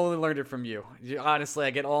 Really, I've only learned it from you. Honestly, I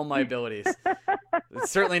get all my abilities.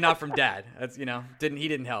 It's certainly not from Dad. That's he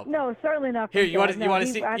didn't help. No, certainly not. Here, you want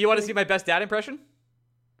to see my best Dad impression?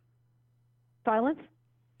 Silence.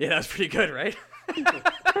 Yeah, that was pretty good, right?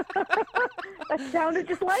 That sounded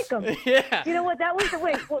just like him. Yeah. You know what? That was the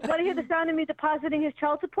wait. Want to hear the sound of me depositing his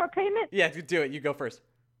child support payment? Yeah, do it. You go first.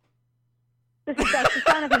 That's the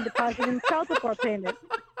sound of him depositing his child support payment.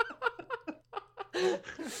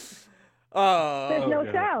 There's no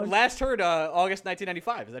sound. Last heard August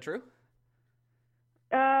 1995. Is that true?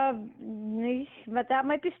 But that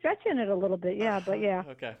might be stretching it a little bit. Yeah, but yeah.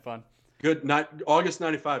 Okay, fun. Good. August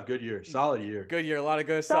 95. Good year. Solid year. Good year. A lot of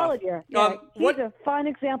good stuff. Solid year. Yeah, he's a fine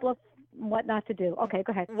example of what not to do. Okay,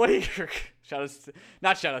 go ahead. What are your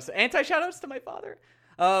anti-shout-outs to my father?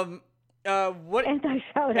 What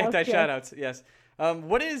anti-shout-outs? Anti-shout-outs. Yes.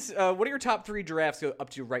 What are your top 3 giraffes up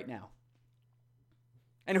to right now?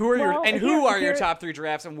 And who are your top 3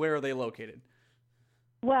 giraffes, and where are they located?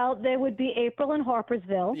 Well, there would be April in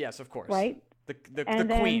Harpersville. Yes, of course. Right. The and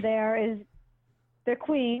queen. then there is the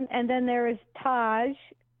queen, and then there is Taj.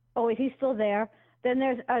 Oh, wait, he's still there. Then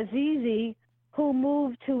there's Azizi, who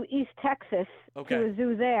moved to East Texas to a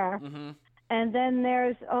zoo there. Mm-hmm. And then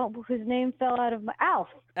there's whose name fell out of Alf.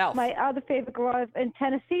 My other favorite girl in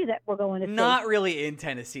Tennessee that we're going to see. Not really in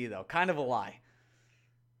Tennessee though. Kind of a lie.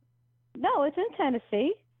 No, it's in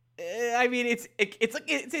Tennessee. I mean, it's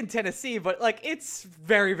in Tennessee, but it's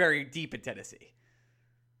very, very deep in Tennessee.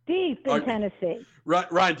 Deep in Tennessee.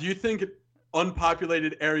 Ryan, do you think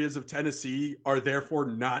unpopulated areas of Tennessee are therefore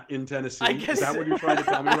not in Tennessee? Is that what you're trying to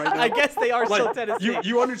tell me right now? I guess they are still Tennessee.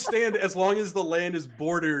 You understand, as long as the land is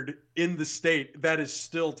bordered in the state, that is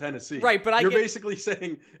still Tennessee. Right, but you're basically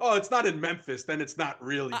saying, oh, it's not in Memphis, then it's not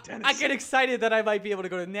really Tennessee. I get excited that I might be able to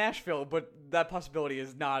go to Nashville, but that possibility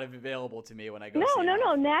is not available to me when I go. No,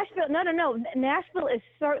 Nashville. No. Nashville is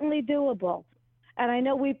certainly doable. And I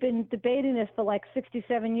know we've been debating this for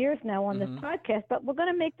 67 years now on this podcast, but we're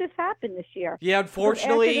going to make this happen this year. Yeah,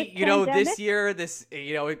 unfortunately, this year,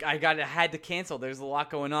 I had to cancel. There's a lot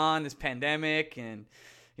going on, this pandemic, and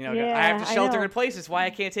I have to shelter in place. That's why I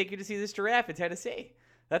can't take you to see this giraffe in Tennessee.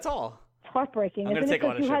 That's all. It's heartbreaking, isn't it?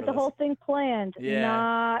 Because you had the whole thing planned. Yeah.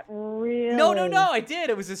 Not really. No, I did.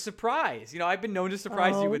 It was a surprise. I've been known to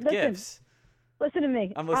surprise you with gifts. Listen to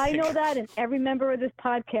me. I know that, and every member of this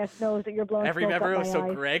podcast knows that you're blowing smoke up my eyes.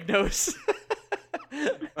 So Greg knows.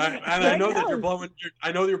 I know that you're blowing.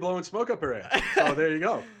 I know that you're blowing smoke up her ass. So there you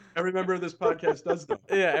go. Every member of this podcast does know.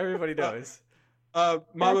 Yeah, everybody knows.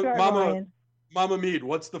 Mama Mead,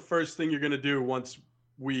 what's the first thing you're gonna do once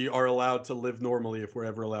we are allowed to live normally, if we're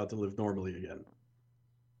ever allowed to live normally again?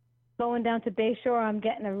 Going down to Bayshore, I'm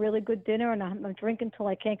getting a really good dinner, and I'm drinking till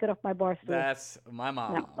I can't get off my bar stool. That's my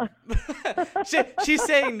mom. No. She's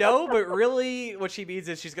saying no, but really what she means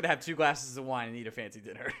is she's going to have 2 glasses of wine and eat a fancy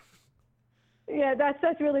dinner. Yeah,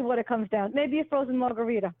 that's really what it comes down. Maybe a frozen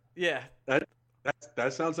margarita. Yeah. That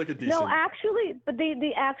sounds like a decent... No, actually, but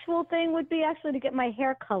the actual thing would be actually to get my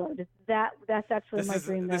hair colored. That's actually my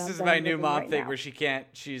dream. This is my new mom thing where she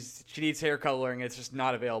needs hair coloring. It's just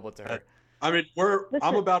not available to her. I mean, I'm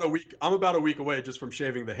Listen. about a week. I'm about a week away just from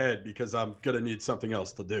shaving the head because I'm gonna need something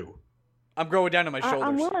else to do. I'm growing down to my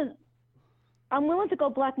shoulders. I'm willing to go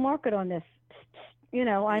black market on this. You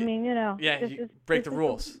know, I mean, you know. Yeah, break the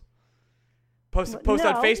rules. Post on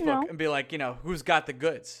Facebook and be like, you know, who's got the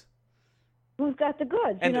goods? Who's got the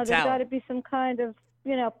goods? And you know, the there's got talent. to be some kind of,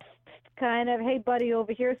 you know, kind of, hey buddy,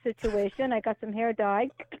 over here situation. I got some hair dye.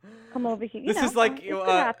 Come over here. This is like it could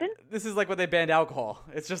happen. This is like when they banned alcohol.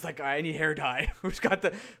 It's just like I need hair dye. Who's got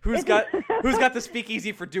the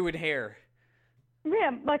speakeasy for doing hair?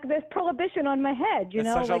 Yeah, like there's prohibition on my head. You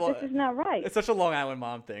know, like this is not right. It's such a Long Island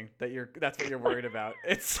mom thing that's what you're worried about.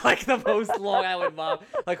 It's like the most Long Island mom.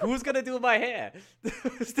 Like, who's gonna do my hair?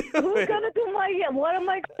 Who's gonna do my hair? What am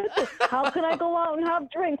I gonna do? How can I go out and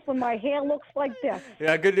have drinks when my hair looks like this?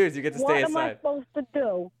 Yeah, good news. You get to stay inside. What am I supposed to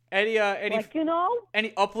do? Any like, you know?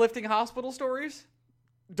 Any uplifting hospital stories?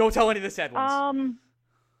 Don't tell any of the sad ones.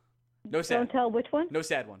 No sad. Don't tell which one? No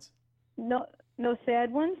sad ones. No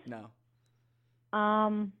sad ones? No.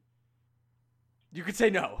 You could say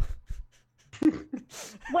no.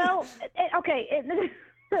 Well, okay.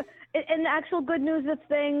 In the actual good news of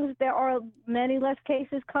things, there are many less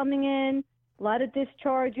cases coming in, a lot of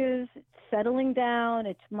discharges, it's settling down.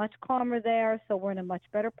 It's much calmer there, so we're in a much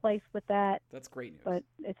better place with that. That's great news. But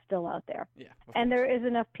it's still out there. Yeah. And there is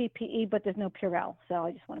enough PPE, but there's no Purell, so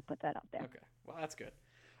I just want to put that out there. Okay. Well, that's good.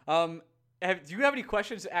 Do you have any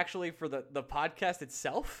questions actually for the podcast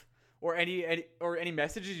itself? Or any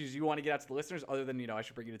messages you want to get out to the listeners other than, you know, I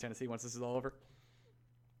should bring you to Tennessee once this is all over?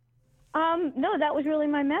 No, that was really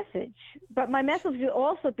my message. But my message would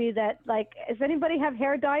also be that, like, does anybody have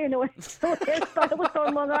hair dye or know a hairstylist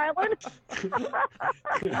on Long Island?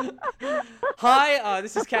 Hi,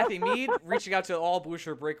 this is Kathy Mead, reaching out to all Blue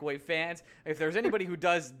Shirt Breakaway fans. If there's anybody who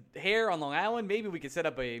does hair on Long Island, maybe we could set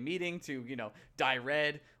up a meeting to, you know, dye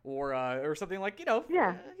red or something like, you know,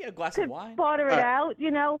 a glass of wine. Barter it out, you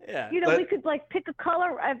know. Yeah. You know, we could, like, pick a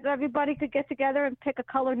color. Everybody could get together and pick a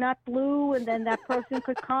color not blue, and then that person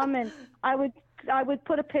could come, and I would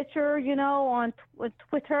put a picture, you know, on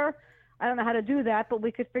Twitter. I don't know how to do that, but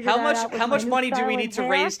we could figure that out. How much money do we need to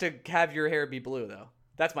raise to have your hair be blue, though?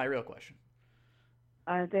 That's my real question.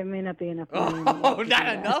 There may not be enough money. Oh, not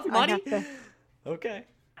enough money? Okay.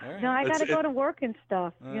 All right. No, I got to go to work and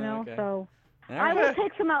stuff, you know, okay. so. All I right. will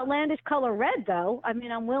take some outlandish color red, though. I mean,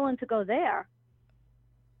 I'm willing to go there.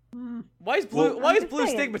 Why is blue? Well, why is I'm blue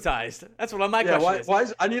just saying. stigmatized? That's what my question is. Why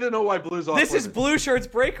is I need to know why blue's off. This is Blue Shirts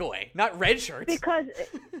Breakaway, not Red Shirts. Because,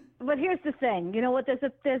 but here's the thing. You know what?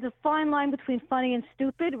 There's a fine line between funny and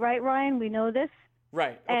stupid, right, Ryan? We know this.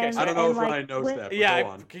 Right. Okay. And- so I don't know if like, Ryan knows that. But yeah, go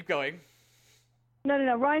on. keep going.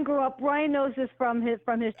 No. Ryan grew up. Ryan knows this from his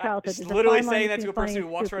childhood. Just There's a literally fine line saying that to a between person funny who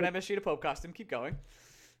and walks around stupid. MSG to Pope costume. Keep going.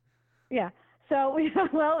 Yeah. So,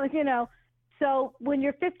 well, you know, so when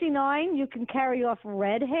you're 59, you can carry off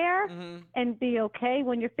red hair Mm-hmm. and be okay.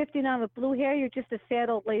 When you're 59 with blue hair, you're just a sad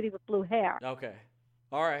old lady with blue hair. Okay.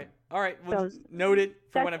 All right. Well, So, noted for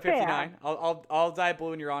that's when I'm fair. 59. I'll dye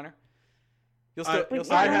blue in your honor. You'll still. But You'll you're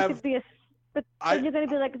still. going to be but then you're going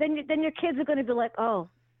to be like, then your kids are going to be like, oh,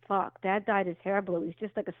 fuck, Dad dyed his hair blue. He's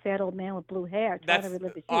just like a sad old man with blue hair. Trying That's to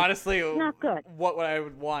relive his youth. honestly It's not good. what I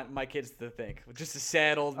would want my kids to think. Just a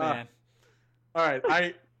sad old man. All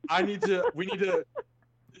right, we need to.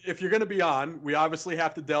 If you're going to be on, we obviously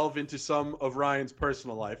have to delve into some of Ryan's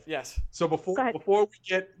personal life. Yes. So Go ahead.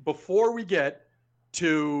 before we get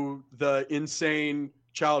to the insane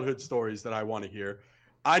childhood stories that I want to hear,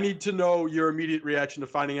 I need to know your immediate reaction to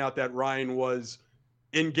finding out that Ryan was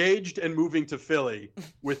engaged and moving to Philly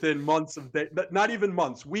within months of not even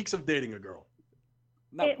months, weeks of dating a girl.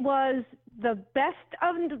 No. It was the best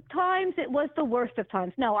of times. It was the worst of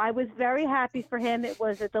times. No, I was very happy for him. It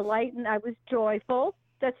was a delight, and I was joyful.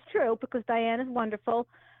 That's true, because Diane is wonderful.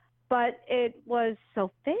 But it was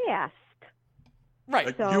so fast. Right.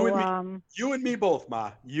 Like, So, you and me both,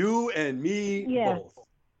 Ma. You and me Yeah. both.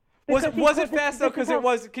 Was because it fast though? this is Because how- it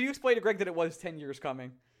was. Can you explain to Greg that it was 10 years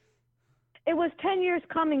coming? It was 10 years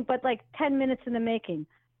coming, but like 10 minutes in the making.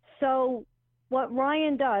 So what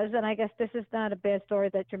Ryan does, and I guess this is not a bad story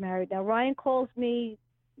that you're married now. Ryan calls me.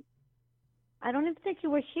 I don't even think you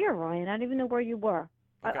were here, Ryan. I don't even know where you were.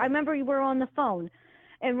 Okay. I remember you were on the phone.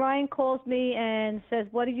 And Ryan calls me and says,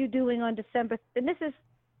 what are you doing on December? And this is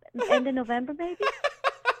end of November, maybe?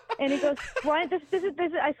 And he goes, Ryan, this is,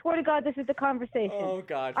 I swear to God, this is the conversation. Oh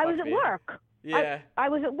God. I was fuck at me. work. Yeah. I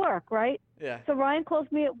was at work, right? Yeah. So Ryan calls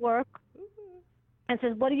me at work and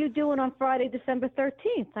says, what are you doing on Friday, December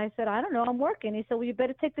 13th? I said, I don't know. I'm working. He said, well, you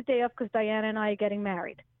better take the day off because Diana and I are getting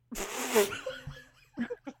married.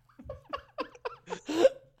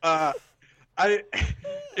 I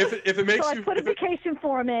if it makes So I you put a vacation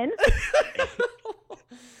form in.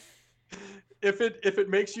 if it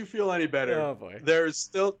makes you feel any better, Oh, boy. there's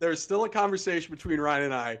still a conversation between Ryan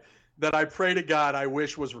and I that I pray to God I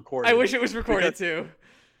wish was recorded. I wish it was recorded Because too.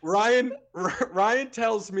 Ryan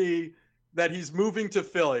tells me that he's moving to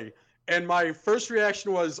Philly, and my first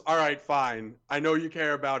reaction was, all right, fine. I know you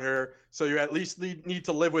care about her, so you at least need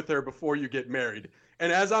to live with her before you get married.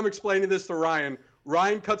 And as I'm explaining this to Ryan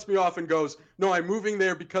cuts me off and goes, no, I'm moving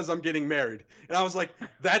there because I'm getting married. And I was like,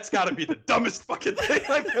 that's got to be the dumbest fucking thing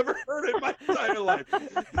I've ever heard in my entire life.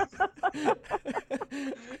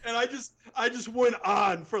 And I just went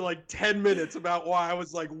on for like 10 minutes about why. I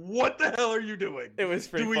was like, what the hell are you doing? It was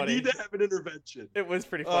pretty Do we funny. need to have an intervention? It was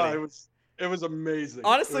pretty funny. It was amazing.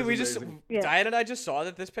 Honestly, It was we amazing. Yeah. Diane and I just saw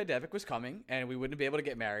that this pandemic was coming and we wouldn't be able to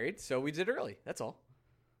get married, so we did it early. That's all.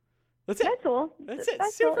 That's it. That's all. That's it.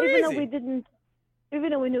 That's Super all. Even easy. though we didn't, even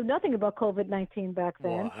though we knew nothing about COVID-19 back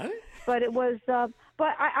then. What? But it was.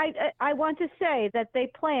 But I want to say that they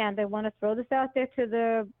planned. I want to throw this out there to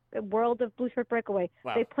the world of Blue Shirt Breakaway.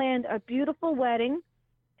 Wow. They planned a beautiful wedding.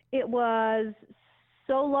 It was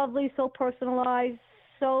so lovely, so personalized,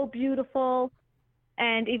 so beautiful.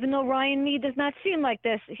 And even though Ryan Mead does not seem like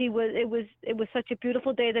this, it was such a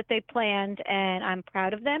beautiful day that they planned, and I'm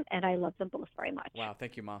proud of them, and I love them both very much. Wow,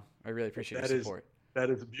 thank you, Mom. I really appreciate That your is- support. That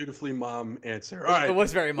is a beautifully mom answer. All right. It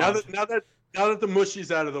was very Now Mom. now that the mushy's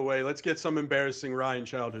out of the way, let's get some embarrassing Ryan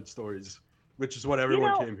childhood stories, which is what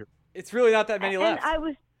everyone know, came here. It's really not that many And left. I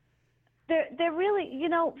was, they're really,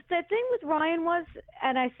 the thing with Ryan was,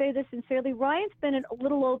 and I say this sincerely, Ryan's been a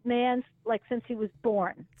little old man like since he was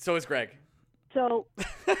born. So is Greg. So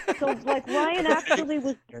like Ryan actually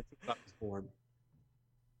was, That's what I was born.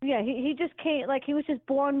 yeah, he just came, like he was just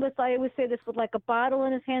born with, I always say this, with like a bottle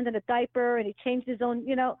in his hand and a diaper, and he changed his own,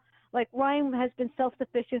 like Ryan has been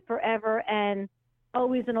self-sufficient forever and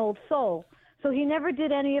always an old soul. So he never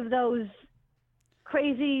did any of those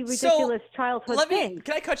crazy, ridiculous childhood things.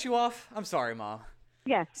 Can I cut you off? I'm sorry, Mom.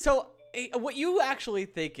 Yes. So what you actually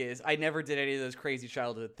think is I never did any of those crazy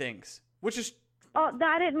childhood things, which is Oh,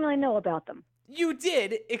 I didn't really know about them. you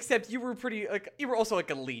did, except you were also like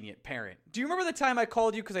a lenient parent. Do you remember the time I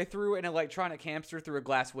called you because I threw an electronic hamster through a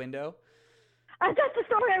glass window? That's the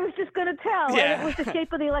story I was just going to tell. Yeah. And it was the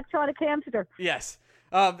shape of the electronic hamster. Yes.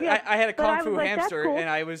 Yeah, I had a but I Kung Fu was like, that's hamster, cool. and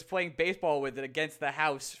I was playing baseball with it against the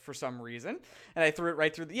house for some reason, and I threw it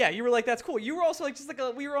right through the... Yeah, you were like, that's cool. You were also like,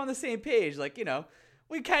 we were on the same page, like,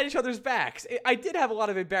 we had each other's backs. I did have a lot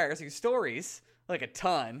of embarrassing stories, like a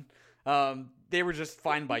ton. They were just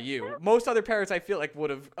fine by you. Most other parents, I feel like, would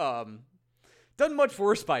have done much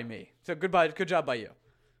worse by me. So good job by you.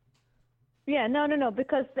 Yeah, no,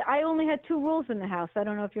 because I only had 2 rules in the house. I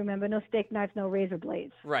don't know if you remember. No steak knives, no razor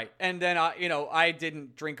blades. Right. And then, I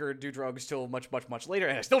didn't drink or do drugs till much, much, much later.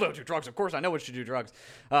 And I still don't do drugs. Of course, I know what to do drugs.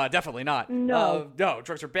 Definitely not. No. No,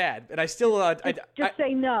 drugs are bad. And I still, Just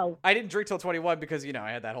say no. I didn't drink till 21 because,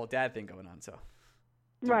 I had that whole dad thing going on. So,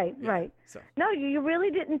 Right, yeah, right. So, No, you really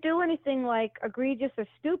didn't do anything like egregious or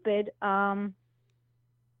stupid.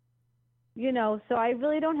 So I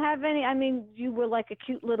really don't have any. I mean, you were like a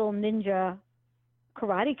cute little ninja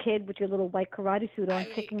karate kid with your little white karate suit on,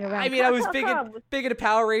 kicking around. I was big into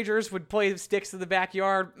Power Rangers, would play sticks in the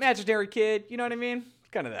backyard. Imaginary kid, you know what I mean?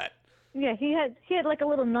 Kind of that. Yeah, he had like a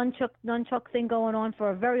little nunchuck thing going on for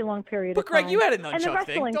a very long period But of time. Greg, you had a And the nunchuck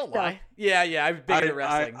thing. wrestling Don't stuff. lie. Yeah, I was big into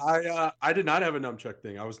wrestling. I did not have a nunchuck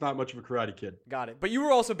thing. I was not much of a karate kid. Got it. But you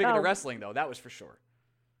were also big into Oh. wrestling, though. That was for sure.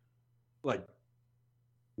 Like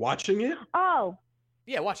watching it. Oh,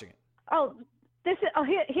 Yeah, watching it.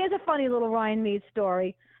 here's a funny little Ryan Mead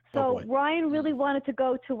story. Oh, So boy. Ryan really wanted to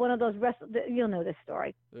go to one of those you'll know this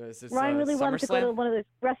story. Is this, Ryan really wanted to go to SummerSlam? one of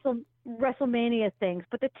those WrestleMania things,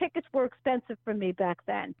 but the tickets were expensive for me back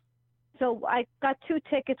then. So I got 2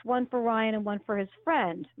 tickets, one for Ryan and one for his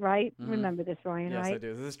friend, right? Mhm. Remember this, Ryan, Yes, right? I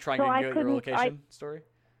do. Is this I triangle your couldn't- location story?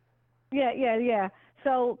 Yeah.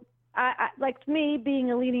 So I like me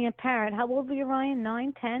being a lenient parent. How old were you, Ryan?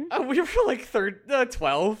 9, 10? We were like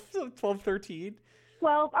 12, 13.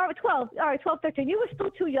 12. All right, 12. All right, 12, 13. You were still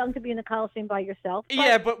too young to be in the Coliseum by yourself. But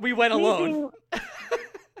Yeah, but we went me alone.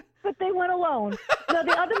 but they went alone. So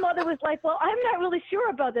the other mother was like, well, I'm not really sure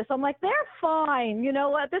about this. I'm like, they're fine. You know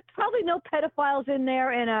what? There's probably no pedophiles in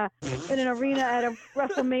there in an arena at a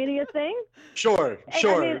WrestleMania thing. Sure. And,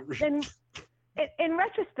 I mean, in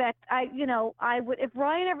retrospect, I would, if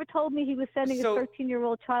Ryan ever told me he was sending So- a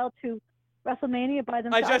 13-year-old child to WrestleMania by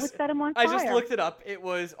themselves, I would set him on fire. I just looked it up. It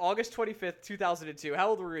was August 25th, 2002. How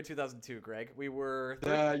old were we in 2002, Greg? We were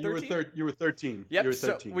 13? You were 13. Yep. You were So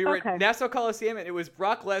 13. we were Okay. at Nassau Coliseum, and it was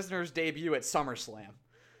Brock Lesnar's debut at SummerSlam.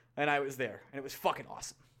 and I was there, and it was fucking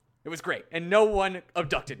awesome. It was great, and no one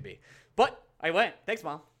abducted me, but I went. Thanks,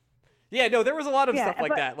 Mom. Yeah, no, there was a lot of stuff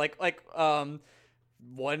like that.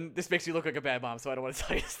 One, this makes you look like a bad mom, so I don't want to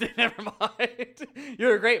tell you this. Never mind.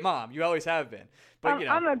 You're a great mom. You always have been. But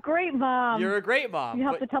I'm a great mom. You're a great mom. You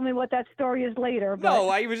have to tell me what that story is later. But... No,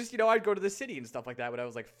 I was just, I'd go to the city and stuff like that when I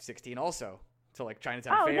was like 16 also. To like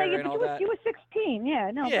Chinatown Fair and all that. You were 16, yeah.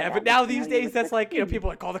 No. Yeah, but now these days that's like, people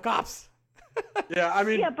like call the cops. Yeah, I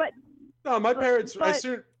mean. Yeah, but. No, my parents,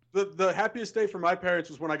 the happiest day for my parents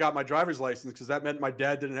was when I got my driver's license because that meant my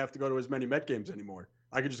dad didn't have to go to as many Met games anymore.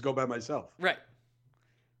 I could just go by myself. Right.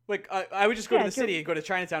 Like, I would just go to the city and go to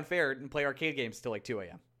Chinatown Fair and play arcade games till like 2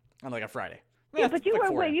 a.m. on like a Friday. Yeah, but you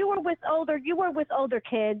were with older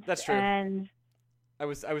kids. That's true. And I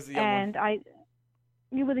was the young one.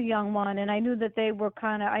 You were the young one, and I knew that they were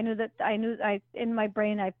kind of. In my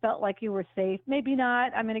brain, I felt like you were safe. Maybe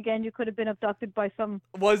not. I mean, again, you could have been abducted by some.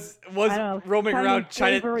 Was roaming around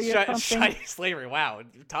Chinese slavery? Wow,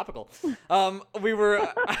 topical. We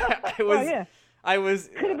were. I was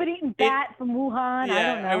could have been eating bat from Wuhan. Yeah, I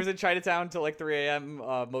don't know. I was in Chinatown till like 3 a.m.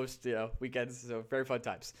 Most weekends, so very fun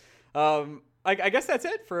times. I guess that's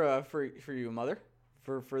it for you, Mother,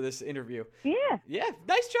 for this interview. Yeah,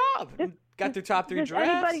 nice job. Got through top 3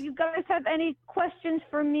 drafts. You guys have any questions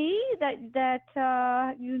for me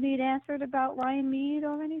that you need answered about Ryan Mead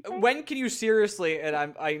or anything? When can you seriously? And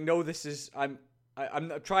I know this is I'm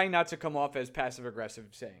trying not to come off as passive aggressive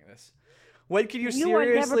saying this. When can you seriously? You are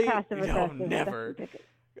never passive aggressive. No, never.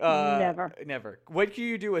 Never. When can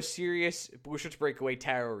you do a serious Blue Shirts Breakaway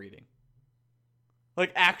tarot reading?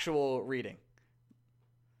 Like actual reading.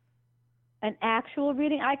 An actual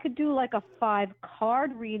reading? I could do like a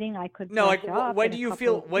 5-card reading. I could. No, like when do you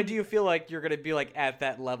feel like you're gonna be like at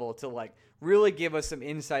that level to like really give us some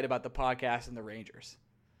insight about the podcast and the Rangers?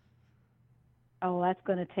 Oh, that's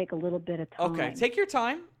gonna take a little bit of time. Okay, take your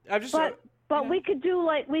time. But we could do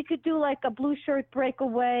like a Blue Shirt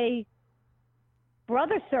Breakaway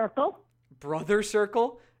brother circle. Brother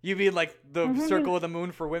circle? You mean like the circle of the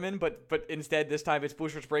moon for women, but instead this time it's Blue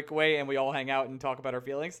Shirts Breakaway and we all hang out and talk about our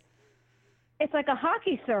feelings? It's like a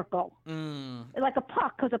hockey circle. Like a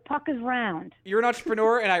puck, because a puck is round. You're an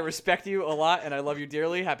entrepreneur and I respect you a lot and I love you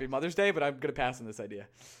dearly. Happy Mother's Day, but I'm going to pass on this idea.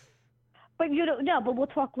 But you don't know, but we'll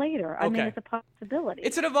talk later. I mean, it's a possibility.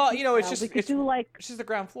 It's an it's just the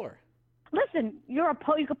ground floor. Listen, you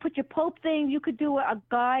could put your Pope thing. You could do a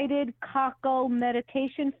guided Kako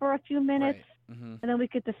meditation for a few minutes, and then we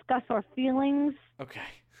could discuss our feelings. Okay,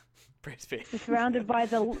 praise be. Surrounded by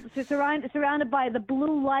the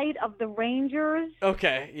blue light of the Rangers.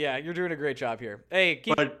 Okay, yeah, you're doing a great job here. Hey,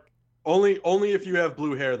 but only if you have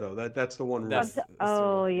blue hair though. That's the one rule. That's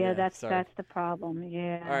the problem.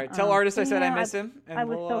 Yeah. All right, tell Artist I said I miss him. And I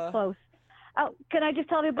was so close. Oh, can I just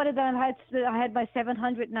tell everybody that I had my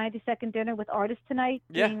 792nd dinner with Artist tonight,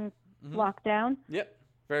 being locked down. Yep,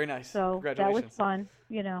 very nice. So congratulations. That was fun.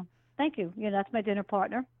 Thank you. That's my dinner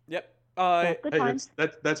partner. Yep. Good times.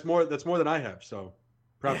 That's more than I have. So,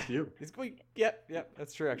 props to you. Yep,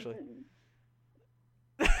 that's true actually.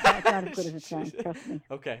 That's not as good as it sounds. Trust me.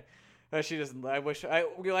 Okay. She doesn't.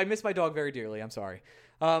 I miss my dog very dearly. I'm sorry.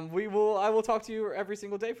 I will talk to you every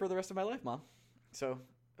single day for the rest of my life, Mom. So.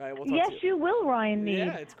 Yes, you will, Ryan Mead.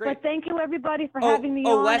 Yeah, it's great. But thank you, everybody, for having me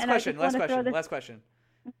on. Last question.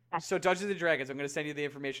 So, Dungeons & Dragons, I'm going to send you the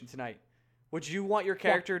information tonight. Would you want your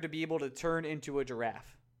character to be able to turn into a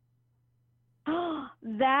giraffe?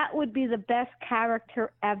 That would be the best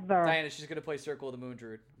character ever. Diana, she's going to play Circle of the Moon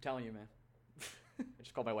Druid. I'm telling you, man. I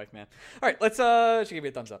just called my wife, man. All right, let's. She gave me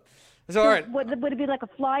a thumbs up. So, all right. Would it be like a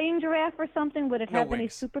flying giraffe or something? Would it have any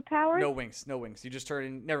superpowers? No wings. You just turn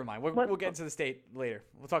in. Never mind. We'll get into the state later.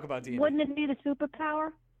 We'll talk about D&D. Wouldn't it need a superpower?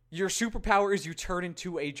 Your superpower is you turn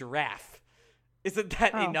into a giraffe. Isn't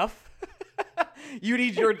that enough? You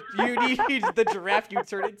need the giraffe you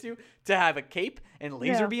turn into to have a cape and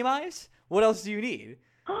laser beam eyes? What else do you need?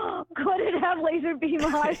 Could it have laser beam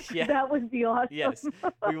eyes? Yeah. That would be awesome. Yes,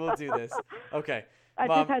 we will do this. Okay. I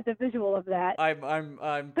Mom, just had the visual of that.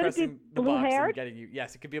 I'm pressing the box and getting you.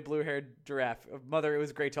 Yes, it could be a blue-haired giraffe. Mother, it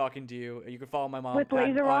was great talking to you. You can follow my mom on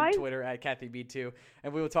Twitter at KathyB2,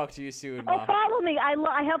 and we will talk to you soon, Mom. Follow me.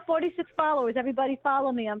 I have 46 followers. Everybody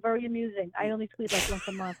follow me. I'm very amusing. I only tweet like once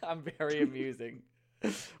a month. I'm very amusing.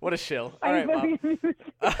 What a shill. All right, Mom.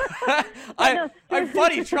 I'm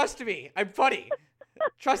funny. Trust me. I'm funny.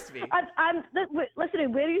 Trust me. I'm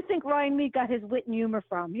listening. Where do you think Ryan Mead got his wit and humor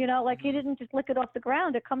from? He didn't just lick it off the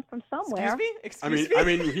ground. It comes from somewhere. Excuse me. I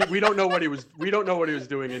mean, we don't know what he was. We don't know what he was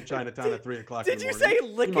doing in Chinatown at 3 o'clock. Did you say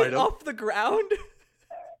lick it off the ground?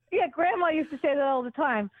 Yeah, Grandma used to say that all the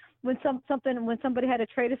time. when somebody had a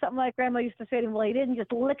trait or something like Grandma used to say to him, well, he didn't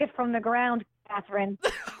just lick it from the ground, Catherine.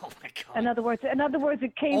 Oh my god. In other words,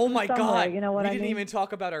 it came Oh from my somewhere. god. You know what we I mean? didn't even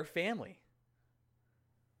talk about our family.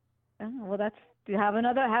 Oh, well, you have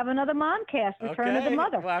another Momcast. Return of the Okay.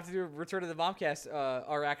 Mother. We'll have to do Return of the Momcast,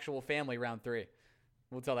 our actual family, round 3.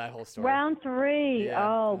 We'll tell that whole story. Round 3. Yeah.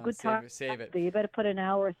 Oh, good time. Save it. You better put an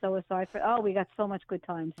hour or so aside for. Oh, we got so much good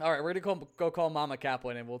times. All right, we're going to go call Mama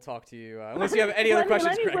Kaplan, and we'll talk to you. Unless you have any other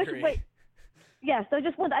questions, Gregory. Wait. Yes,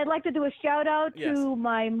 I'd like to do a shout out Yes. to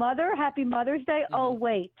my mother. Happy Mother's Day. Mm-hmm. Oh,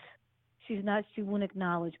 wait. She won't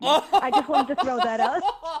acknowledge me. Oh! I just wanted to throw that out.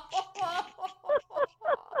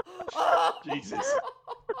 Jesus.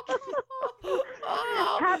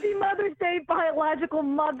 Happy Mother's Day, biological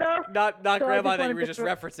mother. Not So I grandma just that you wanted were to just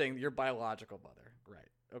throw- referencing, your biological mother. Right.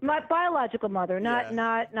 Okay. My biological mother, Yeah.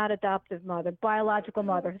 not adoptive mother. Biological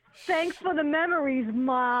mother. Thanks for the memories,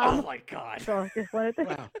 Mom. Oh my god. So just wanted to.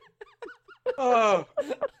 Wow. Oh.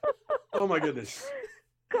 Oh my goodness.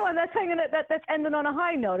 Come on, that's ending on a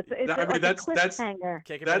high note. It's I mean, like that's- a cliffhanger.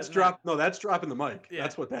 Can't get That's better than that's dropping the mic. Yeah.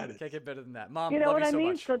 That's what that is. that. Can't get better than that. Mom, You know love what you I so mean?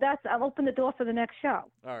 much. So I'll open the door for the next show.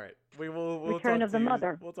 All right. We'll Return talk of the to you.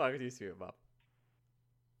 Mother. We'll talk to you soon, Mom.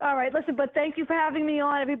 All right, listen, but thank you for having me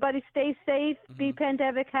on. Everybody stay safe, be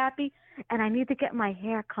pandemic happy, and I need to get my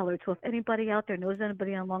hair colored. So if anybody out there knows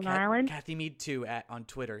anybody on Long Island, Kathy Mead 2 on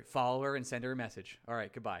Twitter. Follow her and send her a message. All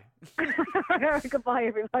right, goodbye. goodbye,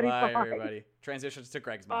 everybody. Bye, everybody. Transitions to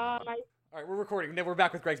Greg's mom. Bye. All right, we're recording. Then we're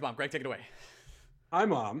back with Greg's mom. Greg, take it away. Hi,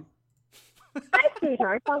 Mom. Hi,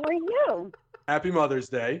 sweetheart. How are you? Happy Mother's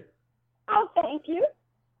Day. Oh, thank you.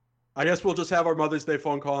 I guess we'll just have our Mother's Day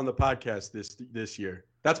phone call on the podcast this year.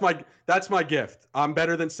 That's my gift. I'm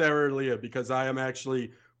better than Sarah or Leah because I am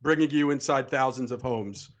actually bringing you inside thousands of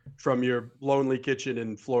homes from your lonely kitchen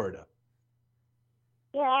in Florida.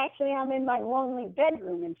 Yeah, actually, I'm in my lonely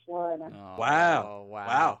bedroom in Florida. Oh, Wow.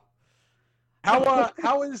 wow.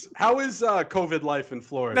 How is COVID life in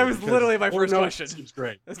Florida? That was Because literally my Lord first knows question. It seems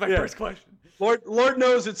great. That's my Yeah. first question. Lord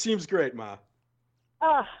knows it seems great, Ma.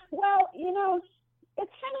 Well,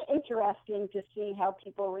 it's kind of interesting to see how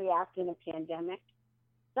people react in a pandemic.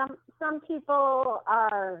 Some people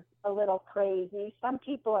are a little crazy. Some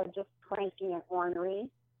people are just cranky and ornery.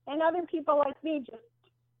 And other people like me just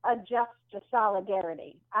adjust to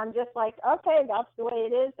solidarity. I'm just like, okay, that's the way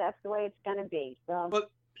it is. That's the way it's going to be. So. But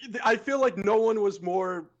I feel like no one was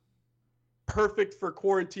more perfect for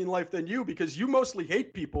quarantine life than you because you mostly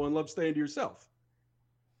hate people and love staying to yourself.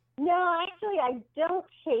 No, actually, I don't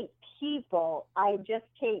hate people. I just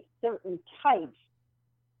hate certain types.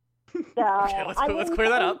 So Okay, let's clear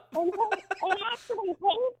that up. And actually,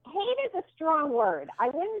 hate is a strong word. I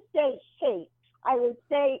wouldn't say hate. I would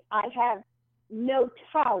say I have no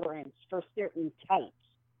tolerance for certain types.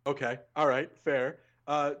 Okay. All right. Fair.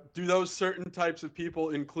 Do those certain types of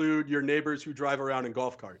people include your neighbors who drive around in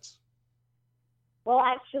golf carts? Well,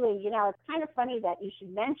 actually, it's kind of funny that you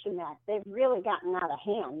should mention that. They've really gotten out of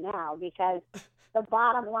hand now because the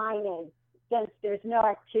bottom line is, since there's no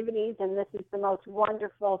activities and this is the most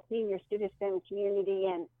wonderful senior citizen community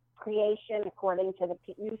and creation according to the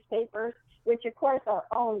newspapers, which of course are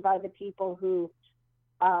owned by the people who,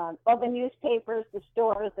 the newspapers, the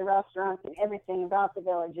stores, the restaurants, and everything about the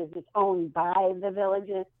villages is owned by the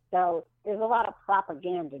villages. So there's a lot of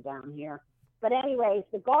propaganda down here. But anyways,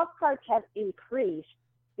 the golf carts have increased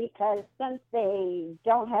because since they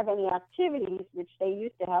don't have any activities, which they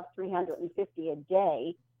used to have 350 a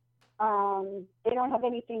day, they don't have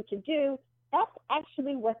anything to do. That's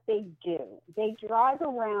actually what they do. They drive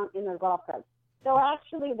around in their golf carts. So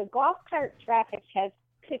actually, the golf cart traffic has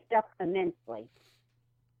picked up immensely.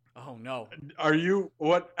 Oh no.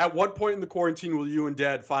 At what point in the quarantine will you and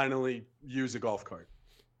Dad finally use a golf cart?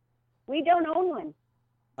 We don't own one.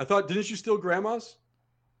 Didn't you steal Grandma's?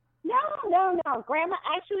 No.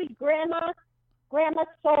 Grandma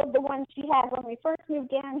sold the one she had when we first moved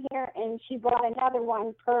down here, and she bought another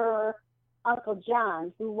one per Uncle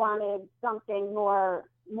John, who wanted something more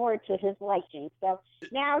to his liking. So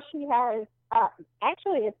now she has.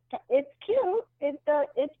 Actually, it's cute.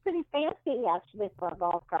 It's pretty fancy actually for a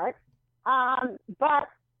golf cart. But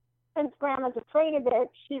since Grandma's afraid of it,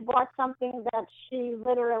 she bought something that she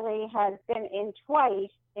literally has been in twice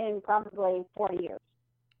in probably 40 years.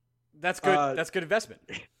 That's good. That's good investment.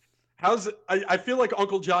 I feel like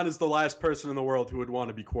Uncle John is the last person in the world who would want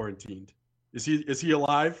to be quarantined. Is he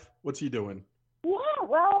alive? What's he doing? Yeah,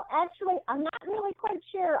 well, actually, I'm not really quite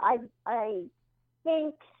sure. I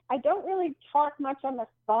think I don't really talk much on the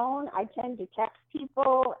phone. I tend to text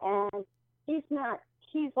people, and he's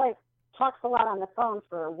talks a lot on the phone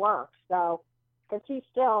for work. So, because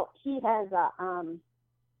he has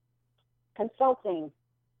consulting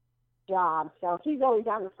job, so he's always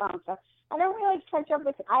on the phone. So I don't really catch up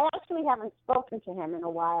with him. I actually haven't spoken to him in a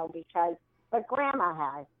while but Grandma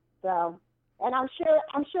has. So, and I'm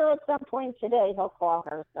sure at some point today he'll call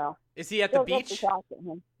her. So is he at the get to beach? talk to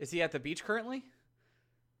him. Is he at the beach currently?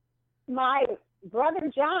 My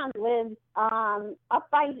brother John lives up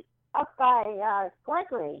by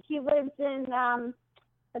Gregory. He lives in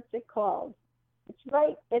what's it called?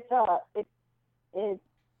 It's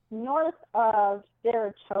north of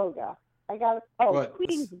Saratoga. What?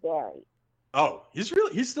 Queensbury. Oh,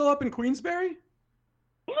 he's still up in Queensbury?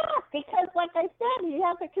 Yeah, because like I said, he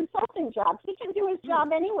has a consulting job. He can do his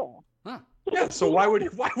job anywhere. Huh. Yeah, so why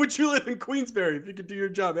would you live in Queensbury if you could do your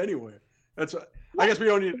job anywhere? That's what, I guess we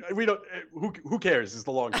don't who cares is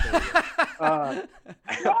the long story. Well,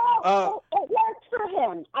 it works for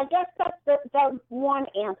him. I guess that's the one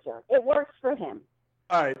answer. It works for him.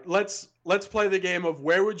 All right, let's play the game of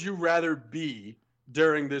where would you rather be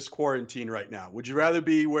during this quarantine right now? Would you rather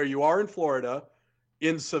be where you are in Florida,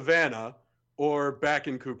 in Savannah, or back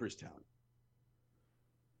in Cooperstown?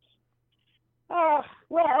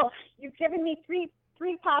 Well, you've given me three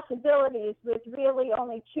possibilities with really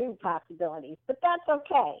only two possibilities, but that's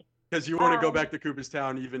okay. Because you want to go back to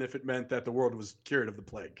Cooperstown even if it meant that the world was cured of the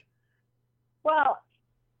plague. Well,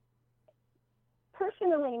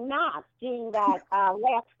 personally not, seeing that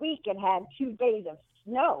last week it had 2 days of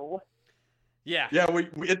snow. Yeah. Yeah,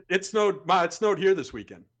 it snowed. It snowed here this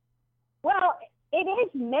weekend. Well, it is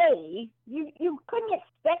May. You couldn't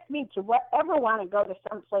expect me to ever want to go to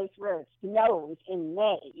some place where it snows in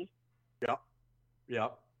May.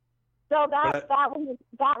 Yep. So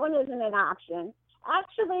that one isn't an option.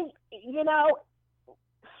 Actually,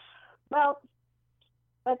 well,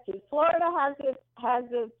 let's see. Florida has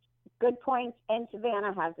its good points, and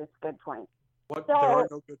Savannah has its good points. There are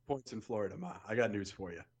no good points in Florida, Ma. I got news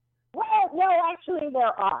for you. Well, no, actually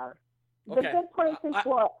there are. The Okay. good points in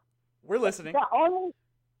Florida. We're listening.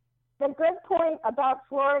 The good point about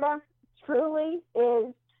Florida truly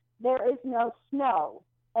is there is no snow.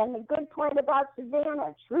 And the good point about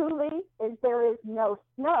Savannah truly is there is no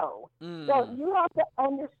snow. So you have to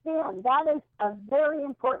understand that is a very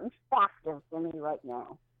important factor for me right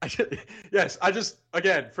now. Yes,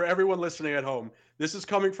 again, for everyone listening at home, this is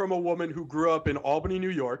coming from a woman who grew up in Albany, New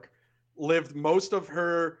York, lived most of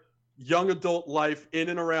her young adult life in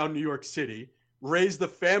and around New York City, raised a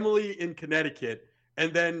family in Connecticut,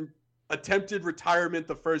 and then attempted retirement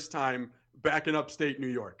the first time back in upstate New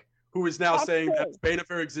York, who is now saying that the bane of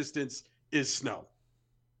her existence is snow.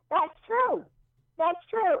 That's true.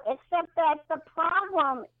 Except that the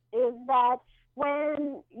problem is that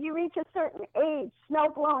when you reach a certain age, snow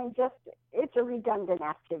blowing it's a redundant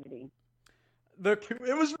activity.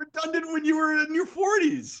 It was redundant when you were in your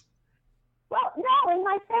 40s. Well, no, in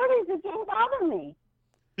my 30s, it didn't bother me.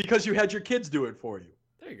 Because you had your kids do it for you.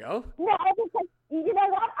 There you go. No, because you know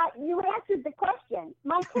what? You answered the question.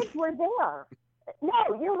 My kids were there.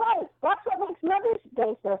 No, you're right. That's what makes Mother's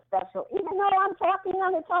Day so special. Even though I'm talking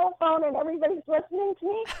on the telephone and everybody's listening to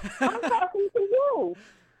me, I'm talking to you.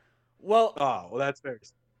 Well, that's fair.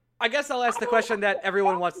 I guess I'll ask the question that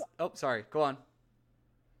everyone wants. Oh, sorry. Go on.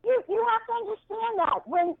 You have to understand that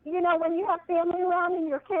when you have family around and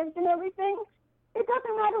your kids and everything, it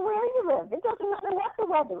doesn't matter where you live. It doesn't matter what the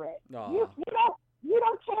weather is. You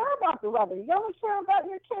don't care about the weather. You only care about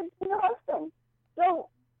your kids and your husband. So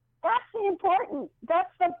that's the important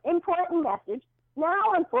message.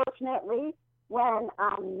 Now, unfortunately, when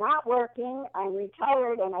I'm not working, I'm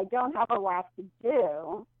retired, and I don't have a lot to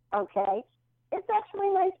do, okay, it's actually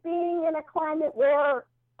nice being in a climate where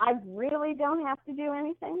I really don't have to do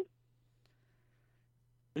anything.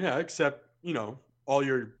 Yeah, except, all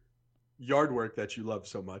your yard work that you love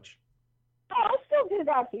so much. Oh, I still do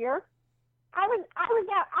that here. I'm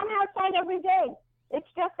outside every day. It's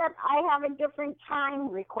just that I have a different time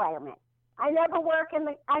requirement. I never work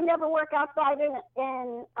outside in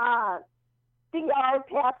the yard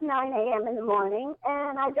past 9 a.m. in the morning,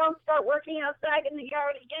 and I don't start working outside in the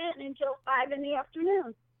yard again until 5 in the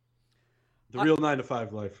afternoon. The real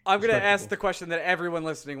 9-to-5 life. I'm going to ask the question that everyone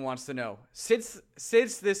listening wants to know. Since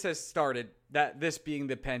this has started, this being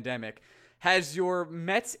the pandemic, has your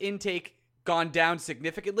Mets intake gone down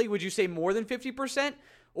significantly? Would you say more than 50%?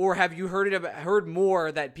 Or have you heard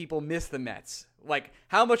more that people miss the Mets? Like,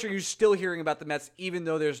 how much are you still hearing about the Mets even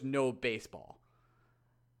though there's no baseball?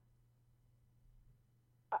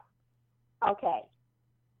 Okay.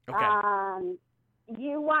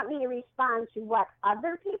 You want me to respond to what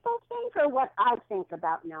other people think or what I think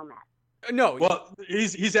about no Mets? No. Well,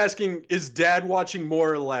 he's asking, is Dad watching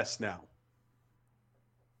more or less now?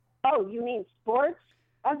 Oh, you mean sports?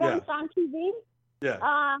 events on TV? Yeah.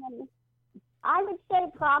 I would say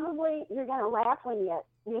probably you're going to laugh when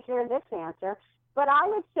you hear this answer, but I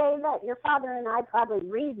would say that your father and I probably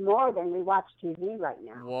read more than we watch TV right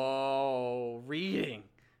now. Whoa, reading.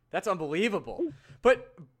 That's unbelievable.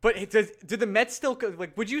 But do the Mets still,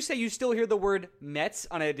 like, would you say you still hear the word Mets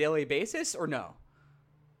on a daily basis or no?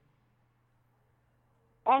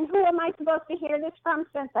 And who am I supposed to hear this from,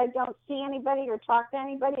 since I don't see anybody or talk to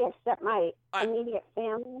anybody except my immediate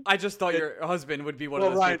family? I just thought your husband would be one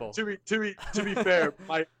of those Ryan, people. to be fair,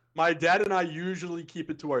 my dad and I usually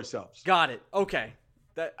keep it to ourselves. Got it. Okay.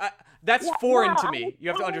 That's foreign to me. You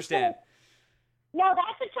have to understand. No,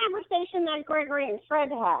 that's a conversation that Gregory and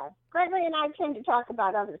Fred have. Gregory and I tend to talk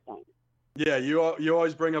about other things. Yeah, you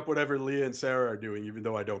always bring up whatever Leah and Sarah are doing, even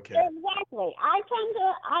though I don't care. Exactly. I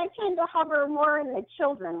tend to hover more in the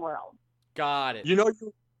children world. Got it. You know,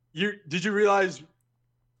 did you realize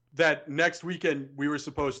that next weekend we were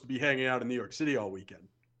supposed to be hanging out in New York City all weekend?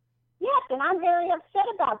 Yes, and I'm very upset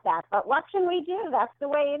about that. But what can we do? That's the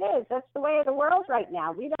way it is. That's the way of the world right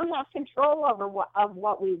now. We don't have control over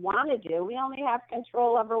what we want to do. We only have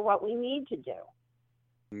control over what we need to do.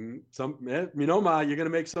 Ma, you're going to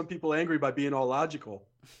make some people angry by being all logical.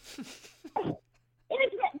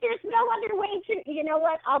 There's no other way to, you know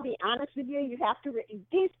what? I'll be honest with you. You have to,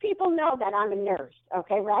 these people know that I'm a nurse,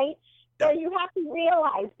 okay, right? Yeah. So you have to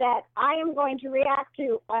realize that I am going to react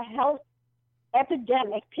to a health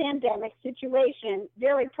pandemic situation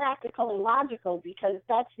very practical and logical, because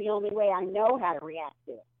that's the only way I know how to react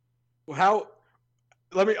to it.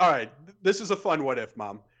 All right, this is a fun what if,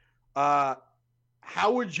 Mom.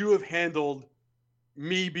 How would you have handled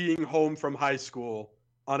me being home from high school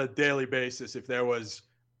on a daily basis if there was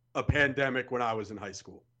a pandemic when I was in high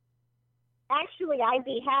school? Actually, I'd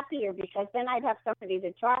be happier, because then I'd have somebody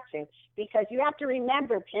to talk to, because you have to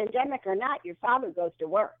remember, pandemic or not, your father goes to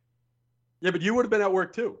work. Yeah, but you would have been at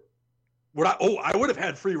work too. I would have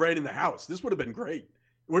had free reign in the house. This would have been great.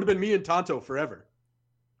 It would have been me and Tonto forever.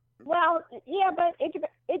 Well, yeah, but it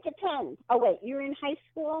depends. Oh wait, you're in high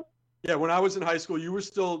school? Yeah, when I was in high school, you were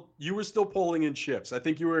still polling in shifts. I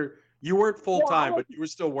think you weren't full time, but you were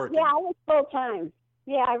still working. Yeah, I was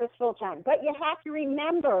full time. But you have to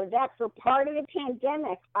remember that for part of the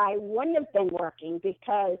pandemic, I wouldn't have been working,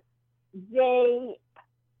 because we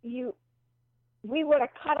would have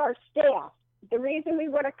cut our staff. The reason we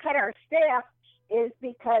would have cut our staff is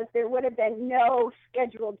because there would have been no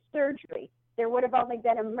scheduled surgery. There would have only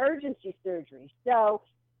been emergency surgery. So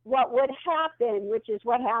what would happen, which is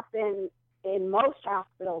what happened in most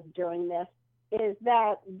hospitals during this, is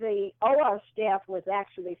that the OR staff was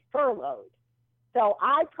actually furloughed. So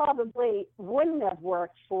I probably wouldn't have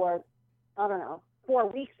worked for, 4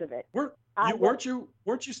 weeks of it. Weren't you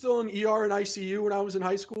still in ER and ICU when I was in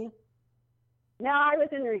high school? No, I was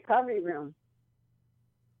in the recovery room.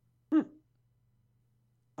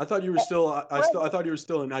 I thought you were still. I thought you were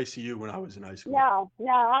still in ICU when I was in high school. No,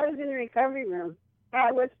 I was in the recovery room.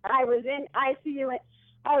 I was in ICU.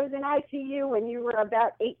 I was in ICU when you were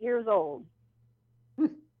about 8 years old.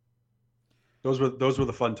 Those were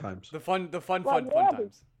the fun times. The fun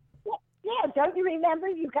times. Yeah, don't you remember?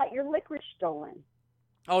 You got your licorice stolen.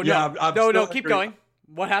 Oh no! Yeah, no, keep going.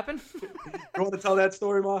 What happened? You want to tell that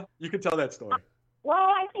story, Ma? You can tell that story. Well,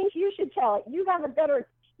 I think you should tell it.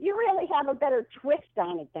 You really have a better twist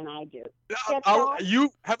on it than I do. How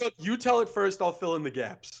about you tell it first? I'll fill in the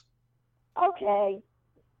gaps. Okay.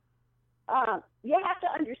 You have to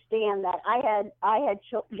understand that I had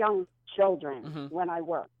young children when I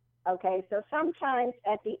worked. Okay, so sometimes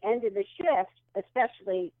at the end of the shift,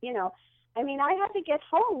 especially, I had to get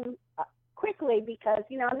home quickly, because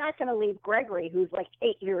I'm not going to leave Gregory, who's like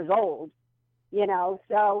 8 years old.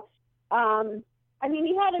 So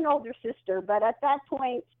he had an older sister, but at that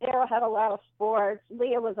point, Sarah had a lot of sports.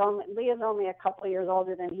 Leah's only a couple of years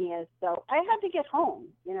older than he is, so I had to get home.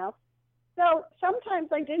 So sometimes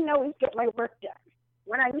I didn't always get my work done.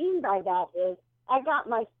 What I mean by that is I got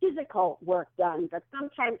my physical work done, but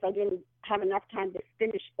sometimes I didn't have enough time to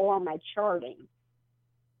finish all my charting.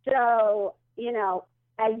 So,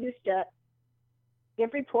 I used to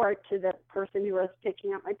give report to the person who was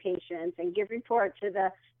picking up my patients and give report to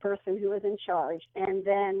the person who was in charge. And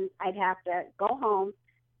then I'd have to go home,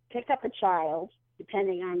 pick up a child,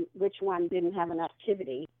 depending on which one didn't have an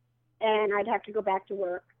activity, and I'd have to go back to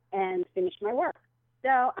work and finish my work. So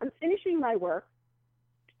I'm finishing my work,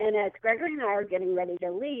 and as Gregory and I are getting ready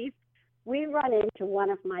to leave, we run into one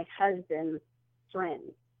of my husband's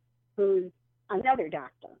friends, who's another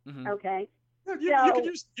doctor, okay? Yeah,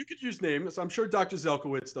 you could use names. I'm sure Dr.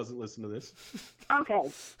 Zelkowitz doesn't listen to this.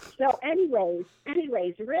 Okay. So anyways,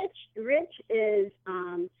 Rich is,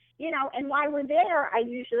 and while we're there, I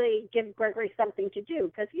usually give Gregory something to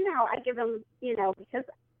do because, I give him, because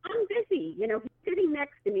I'm busy. He's sitting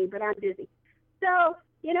next to me, but I'm busy. So,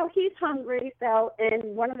 he's hungry. So,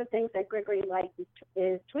 and one of the things that Gregory likes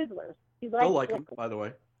is Twizzlers. He likes Still like Twizzlers. him, by the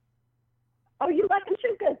way. Oh, you like them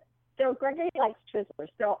too? Good. So Gregory likes Twizzlers.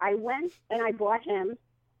 So I went and I bought him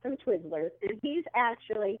some Twizzlers, and he's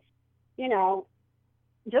actually,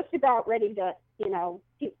 just about ready to,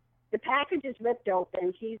 the package is ripped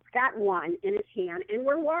open. He's got one in his hand, and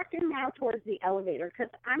we're walking now towards the elevator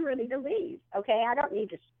because I'm ready to leave. Okay, I don't need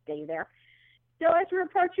to stay there. So as we're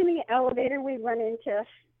approaching the elevator, we run into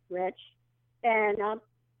Rich, and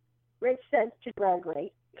Rich says to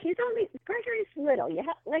Gregory's little.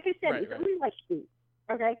 Like I said, he's only like 8.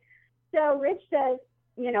 Okay. So Rich says,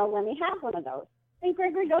 let me have one of those. And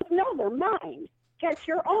Gregory goes, no, they're mine. Get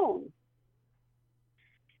your own.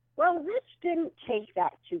 Well, Rich didn't take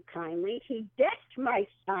that too kindly. He decked my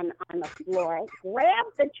son on the floor,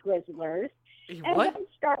 grabbed the Twizzlers, and then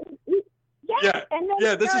started eating.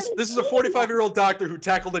 This is a 45-year-old doctor who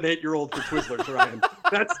tackled an 8-year-old for Twizzlers, Ryan.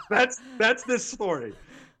 That's this story.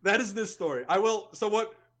 That is this story.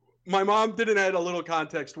 My mom didn't add a little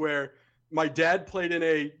context where my dad played in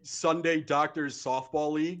a Sunday doctors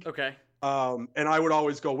softball league. Okay. And I would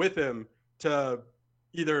always go with him to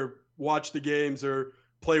either watch the games or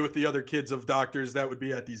play with the other kids of doctors that would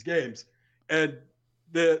be at these games. And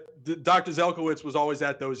the Dr. Zelkowitz was always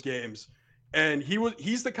at those games. And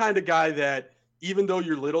he's the kind of guy that even though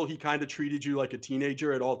you're little, he kind of treated you like a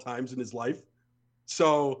teenager at all times in his life.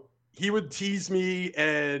 So he would tease me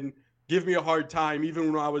and give me a hard time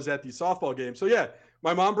even when I was at these softball games. So yeah,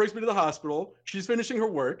 my mom brings me to the hospital. She's finishing her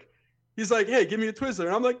work. He's like, hey, give me a Twizzler.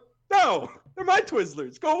 And I'm like, no, they're my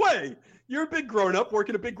Twizzlers. Go away. You're a big grown-up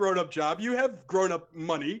working a big grown-up job. You have grown-up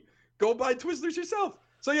money. Go buy Twizzlers yourself.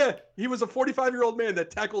 So yeah, he was a 45-year-old man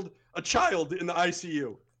that tackled a child in the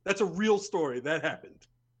ICU. That's a real story. That happened.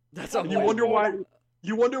 That's You wonder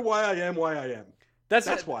why I am why I am.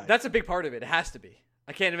 That's why. That's a big part of it. It has to be.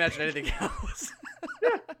 I can't imagine anything else.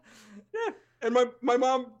 Yeah. And my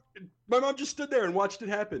mom just stood there and watched it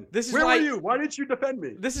happen. Where were you? Why didn't you defend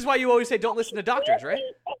me? This is why you always say don't listen to doctors, right?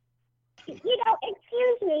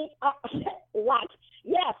 Excuse me. What?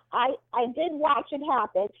 Yes, I did watch it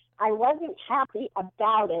happen. I wasn't happy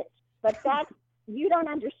about it, but you don't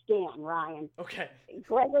understand, Ryan. Okay.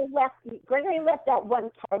 Gregory left out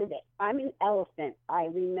one part of it. I'm an elephant. I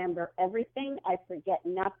remember everything. I forget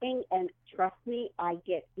nothing. And trust me, I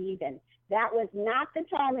get even. That was not the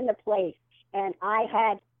time and the place. And I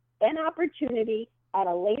had an opportunity at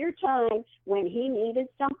a later time when he needed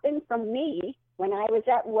something from me when I was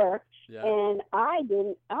at work. Yeah. And I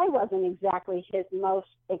wasn't exactly his most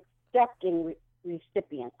accepting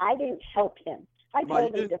recipient. I didn't help him. I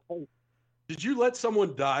told him to think. Did you let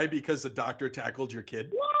someone die because the doctor tackled your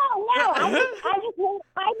kid? No. I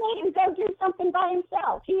made him go do something by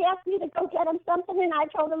himself. He asked me to go get him something, and I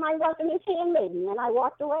told him I wasn't his handmaiden, and I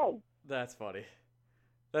walked away. That's funny.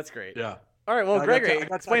 That's great. Yeah. All right. Well, Gregory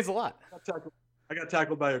explains a lot. I got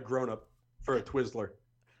tackled by a grown-up for a Twizzler.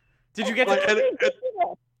 Did you get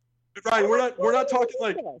to? Ryan, we're not talking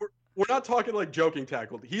like we're not talking like joking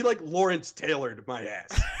tackled. He like Lawrence Taylored my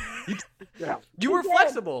ass. You were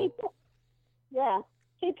flexible.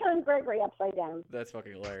 He turned Gregory upside down. That's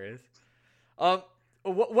fucking hilarious.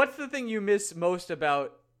 What's the thing you miss most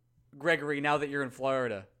about Gregory now that you're in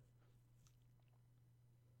Florida?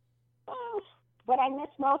 What I miss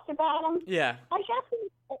most about him? Yeah. I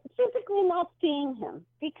guess physically not seeing him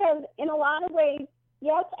because in a lot of ways,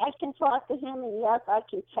 yes, I can talk to him and yes, I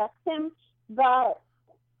can text him, but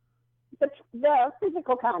the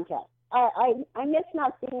physical contact, I miss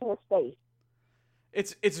not seeing his face.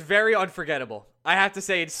 It's very unforgettable. I have to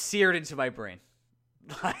say it's seared into my brain.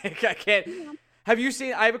 Like I can't. Yeah. Have you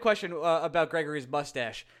seen? I have a question about Gregory's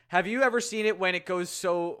mustache. Have you ever seen it when it goes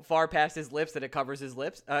so far past his lips that it covers his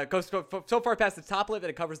lips? Goes so far past the top lip that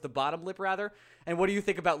it covers the bottom lip, rather. And what do you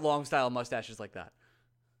think about long style mustaches like that?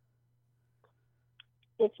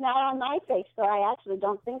 It's not on my face, so I actually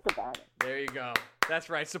don't think about it. There you go. That's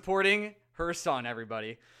right. Supporting her son,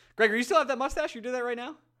 everybody. Gregory, you still have that mustache? You do that right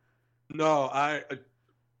now? No, I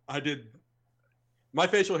did. My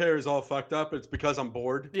facial hair is all fucked up. It's because I'm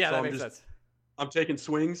bored. Yeah, so that makes sense. I'm taking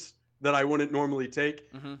swings that I wouldn't normally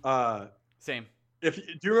take. Mm-hmm. Same. Do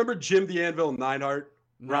you remember Jim the Anvil Neidhart?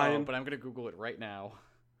 No, Ryan? But I'm gonna Google it right now.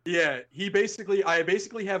 Yeah, I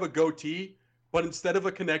basically have a goatee, but instead of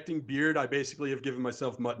a connecting beard, I basically have given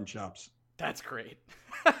myself mutton chops. That's great.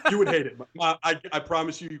 You would hate it. I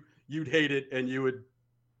promise you, you'd hate it, and you'd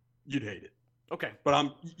hate it. Okay.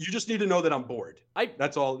 But you just need to know that I'm bored.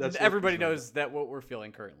 That's all. That's everybody knows that what we're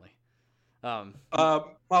feeling currently.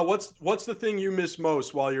 What's the thing you miss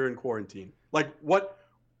most while you're in quarantine? Like what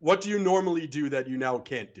do you normally do that you now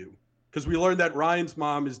can't do? Because we learned that Ryan's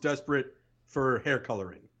mom is desperate for hair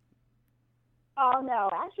coloring. Oh no,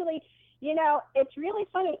 actually, it's really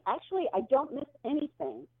funny. Actually, I don't miss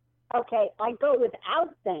anything. Okay, I go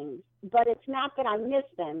without things, but it's not that I miss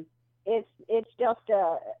them. It's just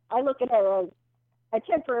I look at it as a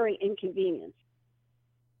temporary inconvenience.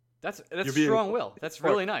 That's strong will. That's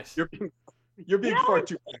really nice. You're being far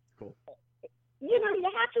too practical. You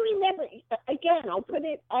have to remember. Again, I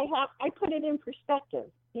put it in perspective.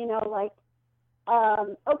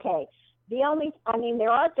 Okay. There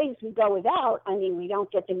are things we go without. We don't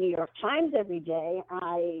get the New York Times every day.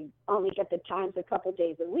 I only get the Times a couple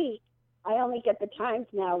days a week. I only get the Times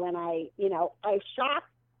now when I shop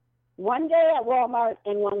one day at Walmart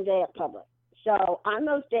and one day at Publix. So on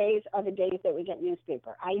those days are the days that we get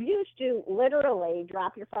newspaper. I used to literally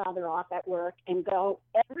drop your father off at work and go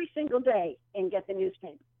every single day and get the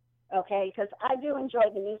newspaper, okay? Because I do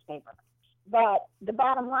enjoy the newspaper. But the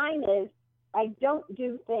bottom line is I don't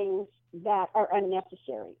do things that are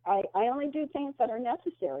unnecessary. I only do things that are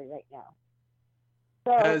necessary right now.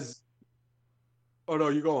 So, oh, no,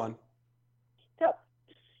 you go on. So,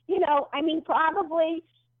 probably...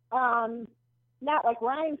 not like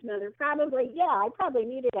Ryan's mother. I probably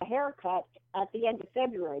needed a haircut at the end of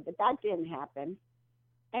February, but that didn't happen.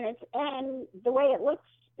 And the way it looks,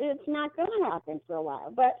 it's not going to happen for a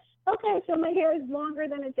while. But okay, so my hair is longer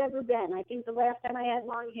than it's ever been. I think the last time I had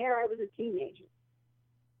long hair, I was a teenager.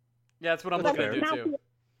 Yeah, that's what I'm looking to do too.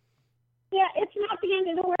 Yeah, it's not the end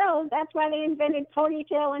of the world. That's why they invented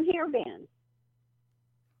ponytail and hairbands.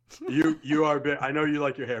 You are. I know you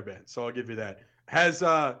like your hairband, so I'll give you that.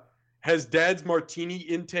 Has Dad's martini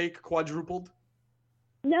intake quadrupled?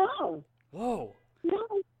 No. Whoa.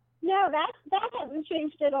 No, that hasn't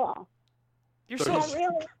changed at all. You're really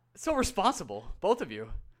so responsible, both of you.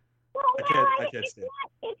 Well, I can't stand it.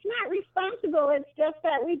 It's not responsible. It's just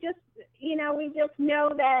that we just know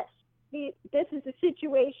that this is a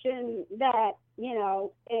situation that,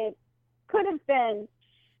 it could have been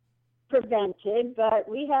prevented, but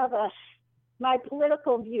we have my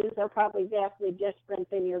political views are probably vastly different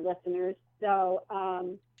than your listeners. So, I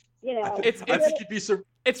think you'd be It's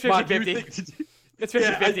 50-50. It's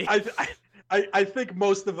 50-50. Yeah, I think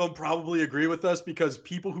most of them probably agree with us because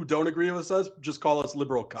people who don't agree with us just call us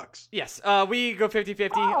liberal cucks. Yes, we go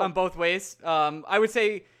 50-50 on both ways. I would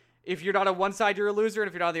say if you're not on one side, you're a loser, and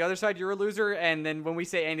if you're not on the other side, you're a loser. And then when we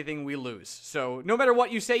say anything, we lose. So no matter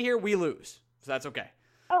what you say here, we lose. So that's okay.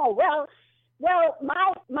 Oh, well,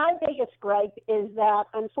 my biggest gripe is that,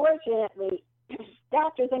 unfortunately,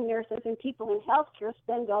 doctors and nurses and people in healthcare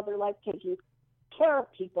spend all their life taking care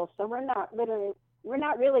of people. So we're not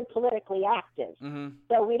really politically active. Mm-hmm.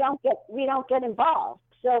 So we don't get involved.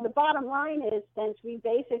 So the bottom line is, since we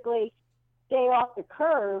basically stay off the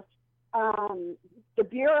curve, the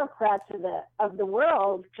bureaucrats of the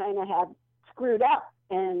world kind of have screwed up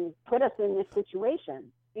and put us in this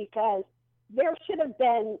situation, because there should have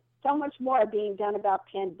been so much more being done about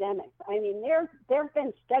pandemics. There have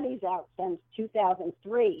been studies out since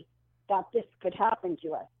 2003 that this could happen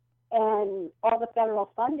to us, and all the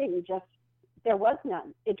federal funding there was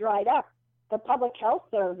none. It dried up. The public health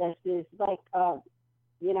service is like,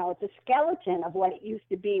 it's a skeleton of what it used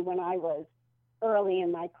to be when I was early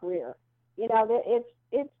in my career.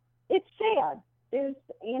 It's sad. There's,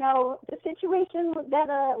 the situation that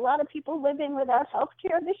a lot of people live in without health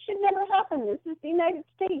care. This should never happen. This is the United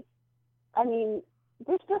States.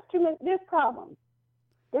 There's just there's problems.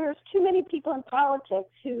 There's too many people in politics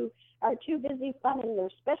who are too busy funding their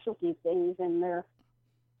specialty things and their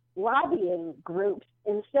lobbying groups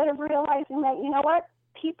instead of realizing that,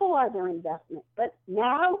 people are their investment. But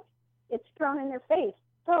now it's thrown in their face.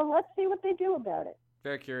 So let's see what they do about it.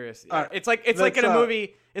 Very curious. It's like in a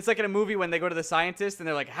movie. It's like in a movie when they go to the scientist and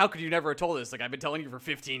they're like, "How could you never have told us? Like, I've been telling you for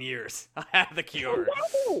 15 years. I have the cure."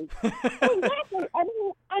 Exactly.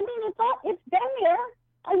 It's been there.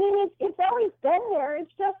 It's always been there.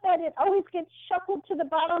 It's just that it always gets shuffled to the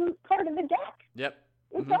bottom part of the deck. Yep.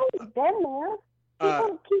 It's always been there.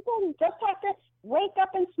 People just have to wake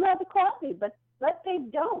up and smell the coffee, but they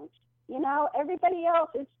don't. Everybody else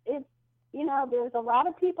it's there's a lot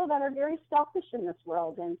of people that are very selfish in this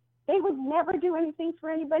world, and they would never do anything for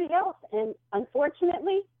anybody else. And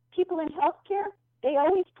unfortunately, people in healthcare, they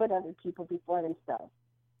always put other people before themselves.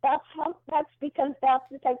 That's because that's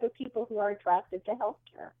the type of people who are attracted to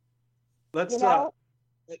healthcare. Let's You know?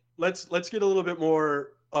 let's get a little bit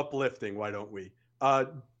more uplifting. Why don't we?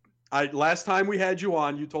 Last time we had you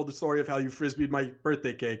on, you told the story of how you frisbeed my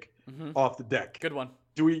birthday cake off the deck. Good one.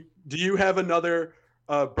 Do you have another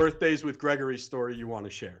birthdays with Gregory story you want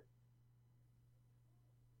to share?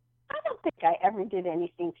 I don't think I ever did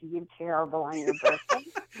anything to you terrible on your birthday.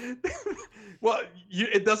 Well,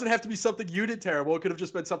 it doesn't have to be something you did terrible. It could have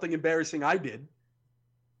just been something embarrassing I did.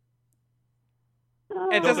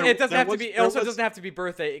 It doesn't have to be. It also was- doesn't have to be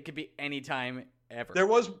birthday. It could be any time ever. There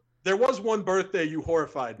was one birthday you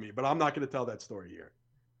horrified me, but I'm not going to tell that story here.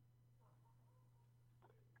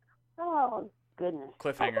 Oh, goodness. I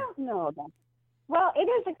Cliffhanger. don't know that. Well, it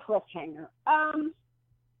is a cliffhanger.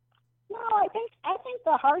 No, I think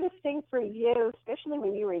the hardest thing for you, especially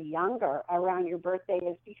when you were younger around your birthday,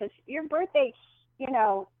 is because your birthday,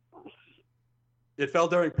 It fell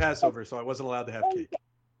during Passover, so I wasn't allowed to have cake.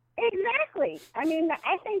 exactly. I mean,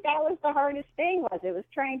 I think that was the hardest thing. It was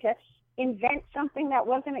trying to invent something that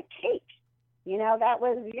wasn't a cake. That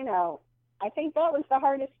was, I think that was the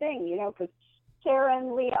hardest thing, because Sarah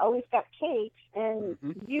and Leah always got cakes, and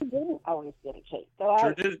you didn't always get a cake. So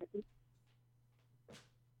Sure did.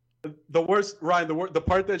 The worst, Ryan, the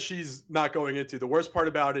part that she's not going into, the worst part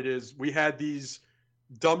about it is we had these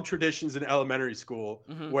dumb traditions in elementary school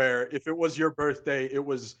where if it was your birthday, it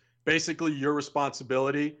was basically your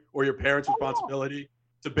responsibility or your parents' responsibility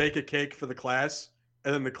to bake a cake for the class,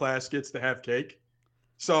 and then the class gets to have cake.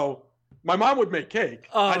 So my mom would make cake.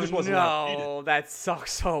 Oh, I just wasn't allowed to eat it. no, that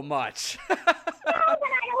sucks so much.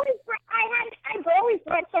 I've always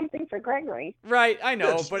brought something for Gregory. Right, I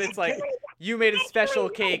know, but it's like you made a special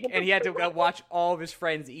cake and he had to watch all of his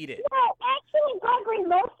friends eat it. Well, actually, Gregory,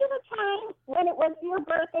 most of the time when it was your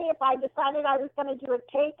birthday, if I decided I was going to do a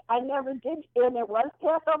cake, I never did. And it was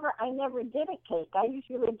Passover, I never did a cake. I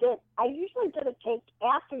usually did a cake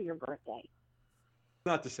after your birthday.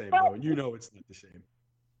 Not the same, though. You know it's not the same.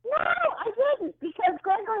 No, I didn't, because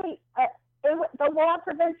Gregory, the law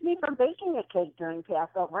prevents me from baking a cake during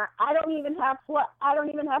Passover. I don't even have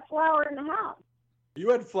flour in the house. You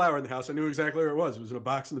had flour in the house. I knew exactly where it was. It was in a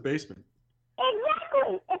box in the basement.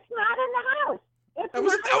 Exactly. It's not in the house. That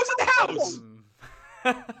was in the house.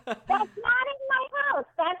 That's not in my house.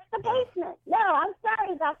 That's the basement. No, I'm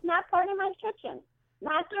sorry. That's not part of my kitchen.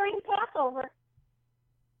 Not during Passover.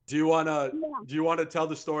 Do you wanna tell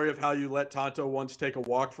the story of how you let Tonto once take a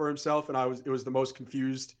walk for himself, and it was the most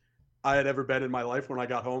confused I had ever been in my life when I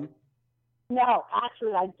got home? No,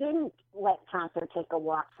 actually, I didn't let Tonto take a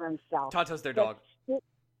walk for himself. Tonto's their dog.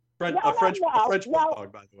 A French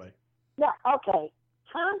bulldog, by the way. No, okay.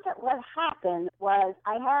 Tonto, what happened was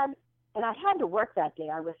I had to work that day.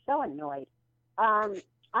 I was so annoyed. I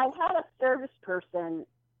had a service person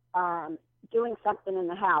doing something in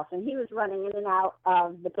the house, and he was running in and out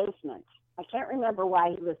of the basement. I can't remember why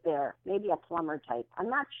he was there. Maybe a plumber type. I'm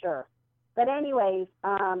not sure. But anyways,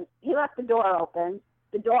 he left the door open.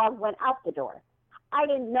 The dog went out the door. I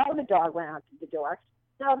didn't know the dog went out the door.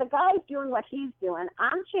 So the guy's doing what he's doing.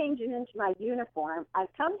 I'm changing into my uniform. I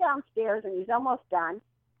come downstairs, and he's almost done.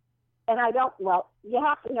 And you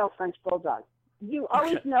have to know French Bulldogs. You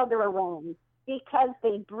always know they're around because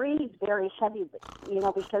they breathe very heavily,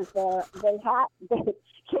 because they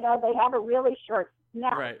have a really short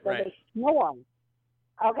snout, they snore.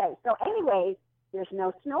 Okay, so anyways, there's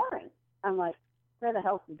no snoring. I'm like, where the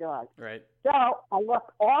hell's the dog? Right. So I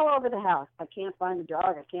look all over the house. I can't find the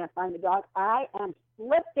dog. I am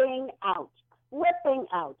flipping out.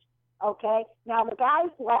 Okay? Now the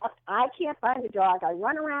guy's left. I can't find the dog. I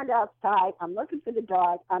run around outside. I'm looking for the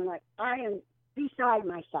dog. I'm like, I am beside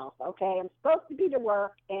myself, okay? I'm supposed to be to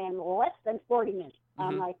work in less than 40 minutes.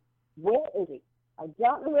 I'm like, where is he? I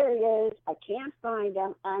don't know where he is. I can't find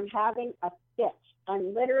him. I'm having a fit.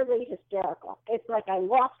 I'm literally hysterical. It's like I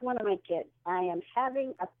lost one of my kids. I am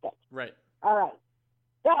having a fit. Right. All right.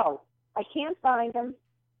 So I can't find him.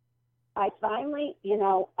 I finally,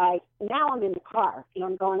 now I'm in the car, and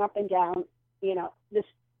I'm going up and down, this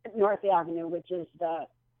North Avenue, which is the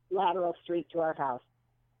lateral street to our house.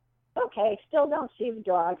 Okay, still don't see the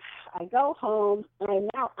dog. I go home, and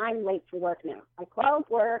I'm late for work now. I call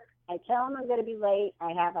work. I tell them I'm going to be late.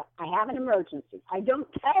 I have an emergency. I don't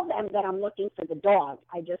tell them that I'm looking for the dog.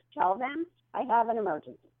 I just tell them I have an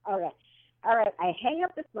emergency. All right. I hang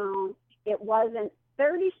up the phone. It wasn't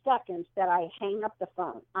 30 seconds that I hang up the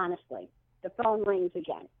phone, honestly. The phone rings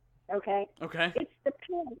again. Okay? Okay. It's the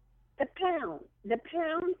pound. The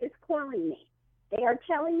pound is calling me. They are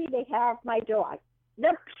telling me they have my dog.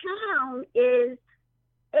 The pound is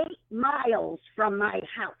 8 miles from my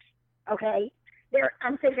house. Okay?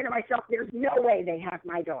 I'm thinking to myself, there's no way they have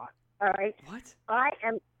my dog. All right? What? I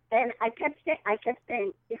am And I kept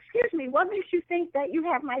saying, excuse me, what makes you think that you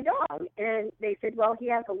have my dog? And they said, well, he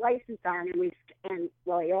has a license on, and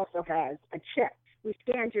he also has a chip. We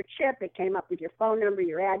scanned your chip. It came up with your phone number,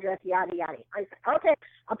 your address, yada, yada. I said, okay,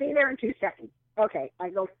 I'll be there in 2 seconds. Okay, I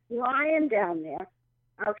go flying down there.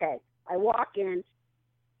 Okay, I walk in.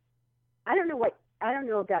 I don't know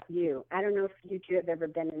about you. I don't know if you two have ever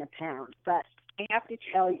been in a pound, but I have to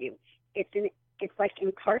tell you, it's like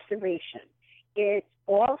incarceration. It's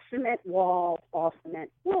all cement walls, all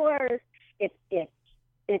cement floors. It's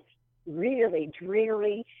really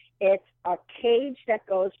dreary. It's a cage that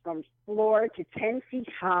goes from floor to 10 feet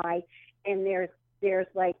high, and there's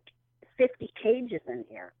like 50 cages in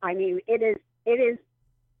here. I mean, it is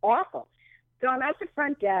awful. So I'm at the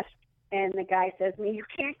front desk, and the guy says to me, you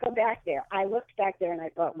can't go back there. I looked back there, and I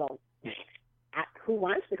thought, well, who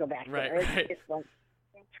wants to go back there? Right. It's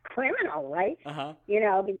criminal, right? Uh-huh. You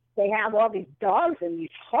know, they have all these dogs in these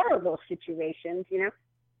horrible situations, you know.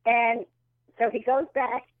 And so he goes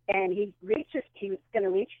back, and he was going to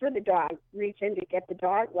reach for the dog, reach in to get the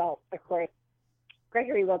dog. Well, of course,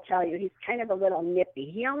 Gregory will tell you he's kind of a little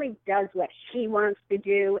nippy. He only does what he wants to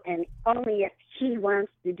do, and only if he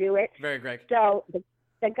wants to do it. Very Greg. So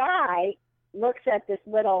the guy looks at this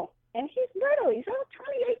little, and he's little. He's only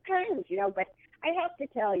 28 pounds, you know. But I have to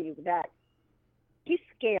tell you that he's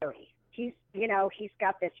scary. He's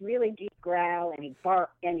got this really deep growl, and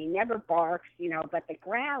he never barks, you know. But the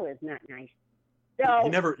growl is not nice. So he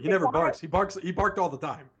never barks. He barked all the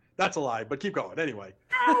time. That's a lie, but keep going anyway.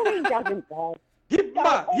 No, he doesn't bark. He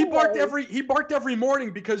barked every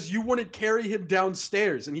morning because you wouldn't carry him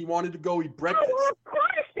downstairs, and he wanted to go eat breakfast. Oh, of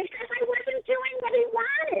course, because I wasn't doing what he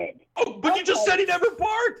wanted. Oh, but you just said he never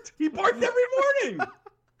barked. He barked every morning.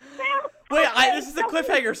 Wait, this is a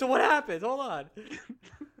cliffhanger, so what happens? Hold on.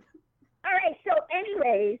 All right, so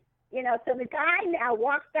anyways, you know, so the guy now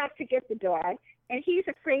walks back to get the dog, and he's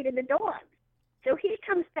afraid of the dog. So he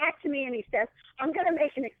comes back to me and he says, I'm going to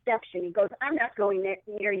make an exception. He goes, I'm not going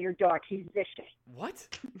near your dog. He's vicious. What?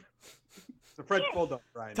 It's a French bulldog,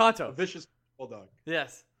 Brian. Tonto. A vicious bulldog.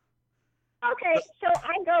 Yes. Okay, so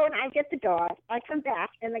I go and I get the dog. I come back,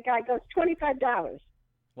 and the guy goes, $25.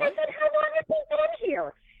 What? I said, how long has he been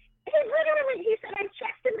here? He said, I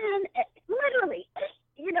checked him in, literally,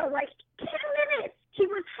 you know, like 10 minutes. He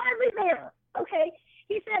was hardly there, okay?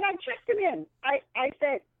 He said, I checked him in. I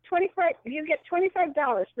said, you get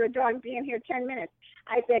 $25 for a dog being here 10 minutes.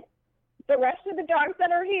 I said, the rest of the dogs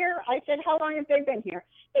that are here, I said, how long have they been here?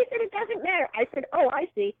 He said, it doesn't matter. I said, oh, I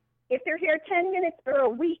see. If they're here 10 minutes or a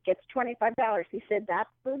week, it's $25. He said, that's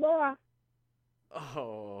the law.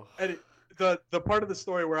 Oh. And the part of the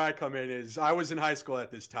story where I come in is I was in high school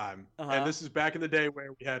at this time, and this is back in the day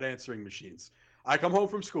where we had answering machines. I come home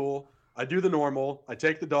from school, I do the normal, I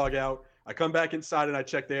take the dog out, I come back inside and I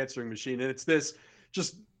check the answering machine, and it's this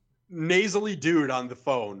just nasally dude on the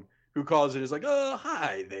phone who calls it is like, oh,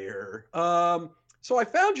 hi there. So I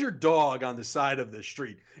found your dog on the side of the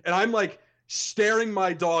street, and I'm like staring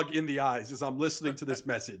my dog in the eyes as I'm listening to this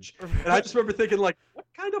message. And I just remember thinking, like, what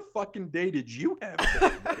kind of fucking day did you have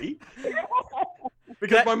today, buddy?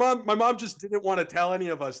 Because my mom just didn't want to tell any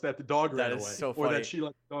of us that the dog ran away. That is so or funny. that she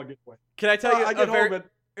let the dog get away. Can I tell you I get home and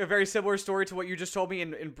a very similar story to what you just told me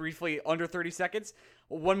in briefly under 30 seconds?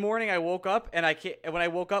 One morning I woke up, and when I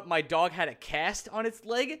woke up, my dog had a cast on its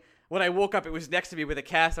leg. When I woke up, it was next to me with a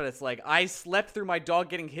cast on its leg. I slept through my dog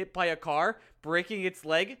getting hit by a car, breaking its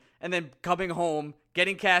leg, and then coming home,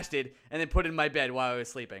 getting casted, and then put in my bed while I was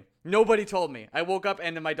sleeping. Nobody told me. I woke up,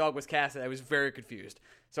 and then my dog was casted. I was very confused.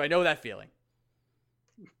 So I know that feeling.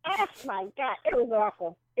 Oh, my God. It was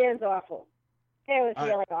awful. It was awful. It was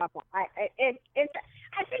really awful. I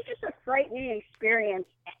think it's a frightening experience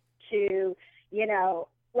to, you know,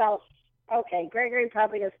 well, okay, Gregory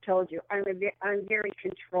probably has told you, I'm very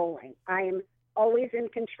controlling. I am always in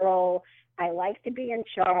control. I like to be in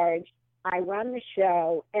charge. I run the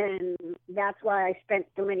show, and that's why I spent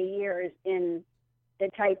so many years in the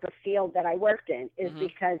type of field that I worked in, is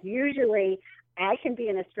because usually I can be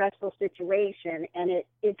in a stressful situation, and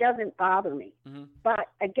it doesn't bother me. But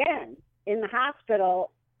again, in the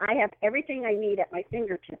hospital, I have everything I need at my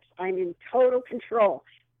fingertips. I'm in total control.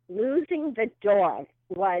 Losing the dog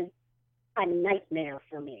was a nightmare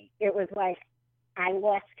for me. It was like I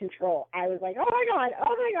lost control. I was like, oh my God.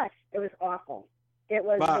 It was awful. It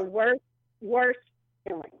was the worst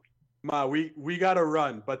feeling. Ma, we got to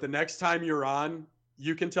run, but the next time you're on,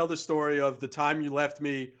 you can tell the story of the time you left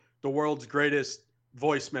me the world's greatest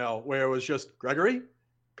voicemail where it was just, Gregory,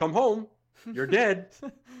 come home. You're dead.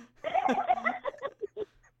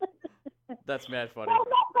 That's mad funny. Well,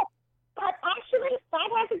 but actually, that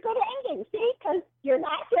has a good ending, see? Because you're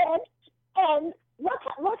not dead, and look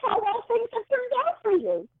how well things have turned out for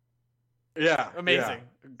you. Yeah. Amazing.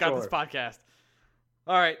 Yeah, Got this podcast.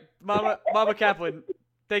 All right, Mama Kaplan,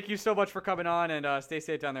 thank you so much for coming on, and stay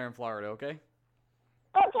safe down there in Florida, okay?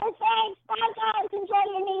 Okay, thanks. Bye, guys. Enjoy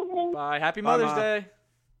your evening. Bye. Happy Mother's Ma. Day.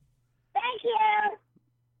 Thank you.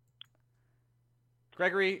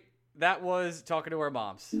 Gregory, that was talking to our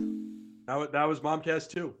moms. That was Momcast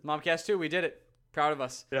 2. Momcast 2, we did it. Proud of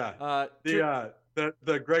us. Yeah.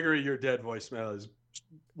 The Gregory You're Dead voicemail is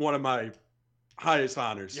one of my highest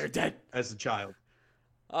honors. You're dead. As a child.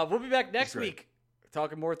 We'll be back next week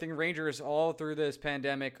talking more Thing Rangers all through this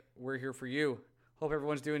pandemic. We're here for you. Hope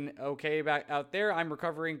everyone's doing okay back out there. I'm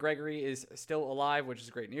recovering. Gregory is still alive, which is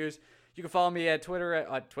great news. You can follow me at Twitter.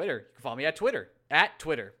 You can follow me at Twitter.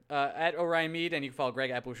 At Orion Mead, and you can follow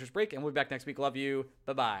Greg at Blueshirts Break. And we'll be back next week. Love you.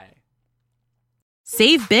 Bye-bye.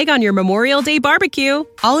 Save big on your Memorial Day barbecue,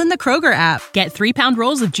 all in the Kroger app. Get 3-pound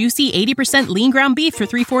rolls of juicy 80% lean ground beef for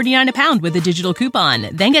 $3.49 a pound with a digital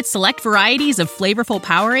coupon. Then get select varieties of flavorful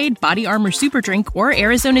Powerade, Body Armor Super Drink, or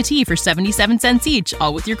Arizona tea for 77 cents each,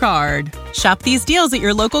 all with your card. Shop these deals at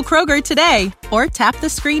your local Kroger today, or tap the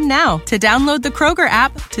screen now to download the Kroger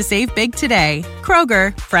app to save big today.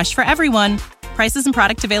 Kroger, fresh for everyone. Prices and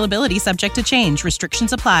product availability subject to change.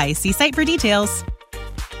 Restrictions apply. See site for details.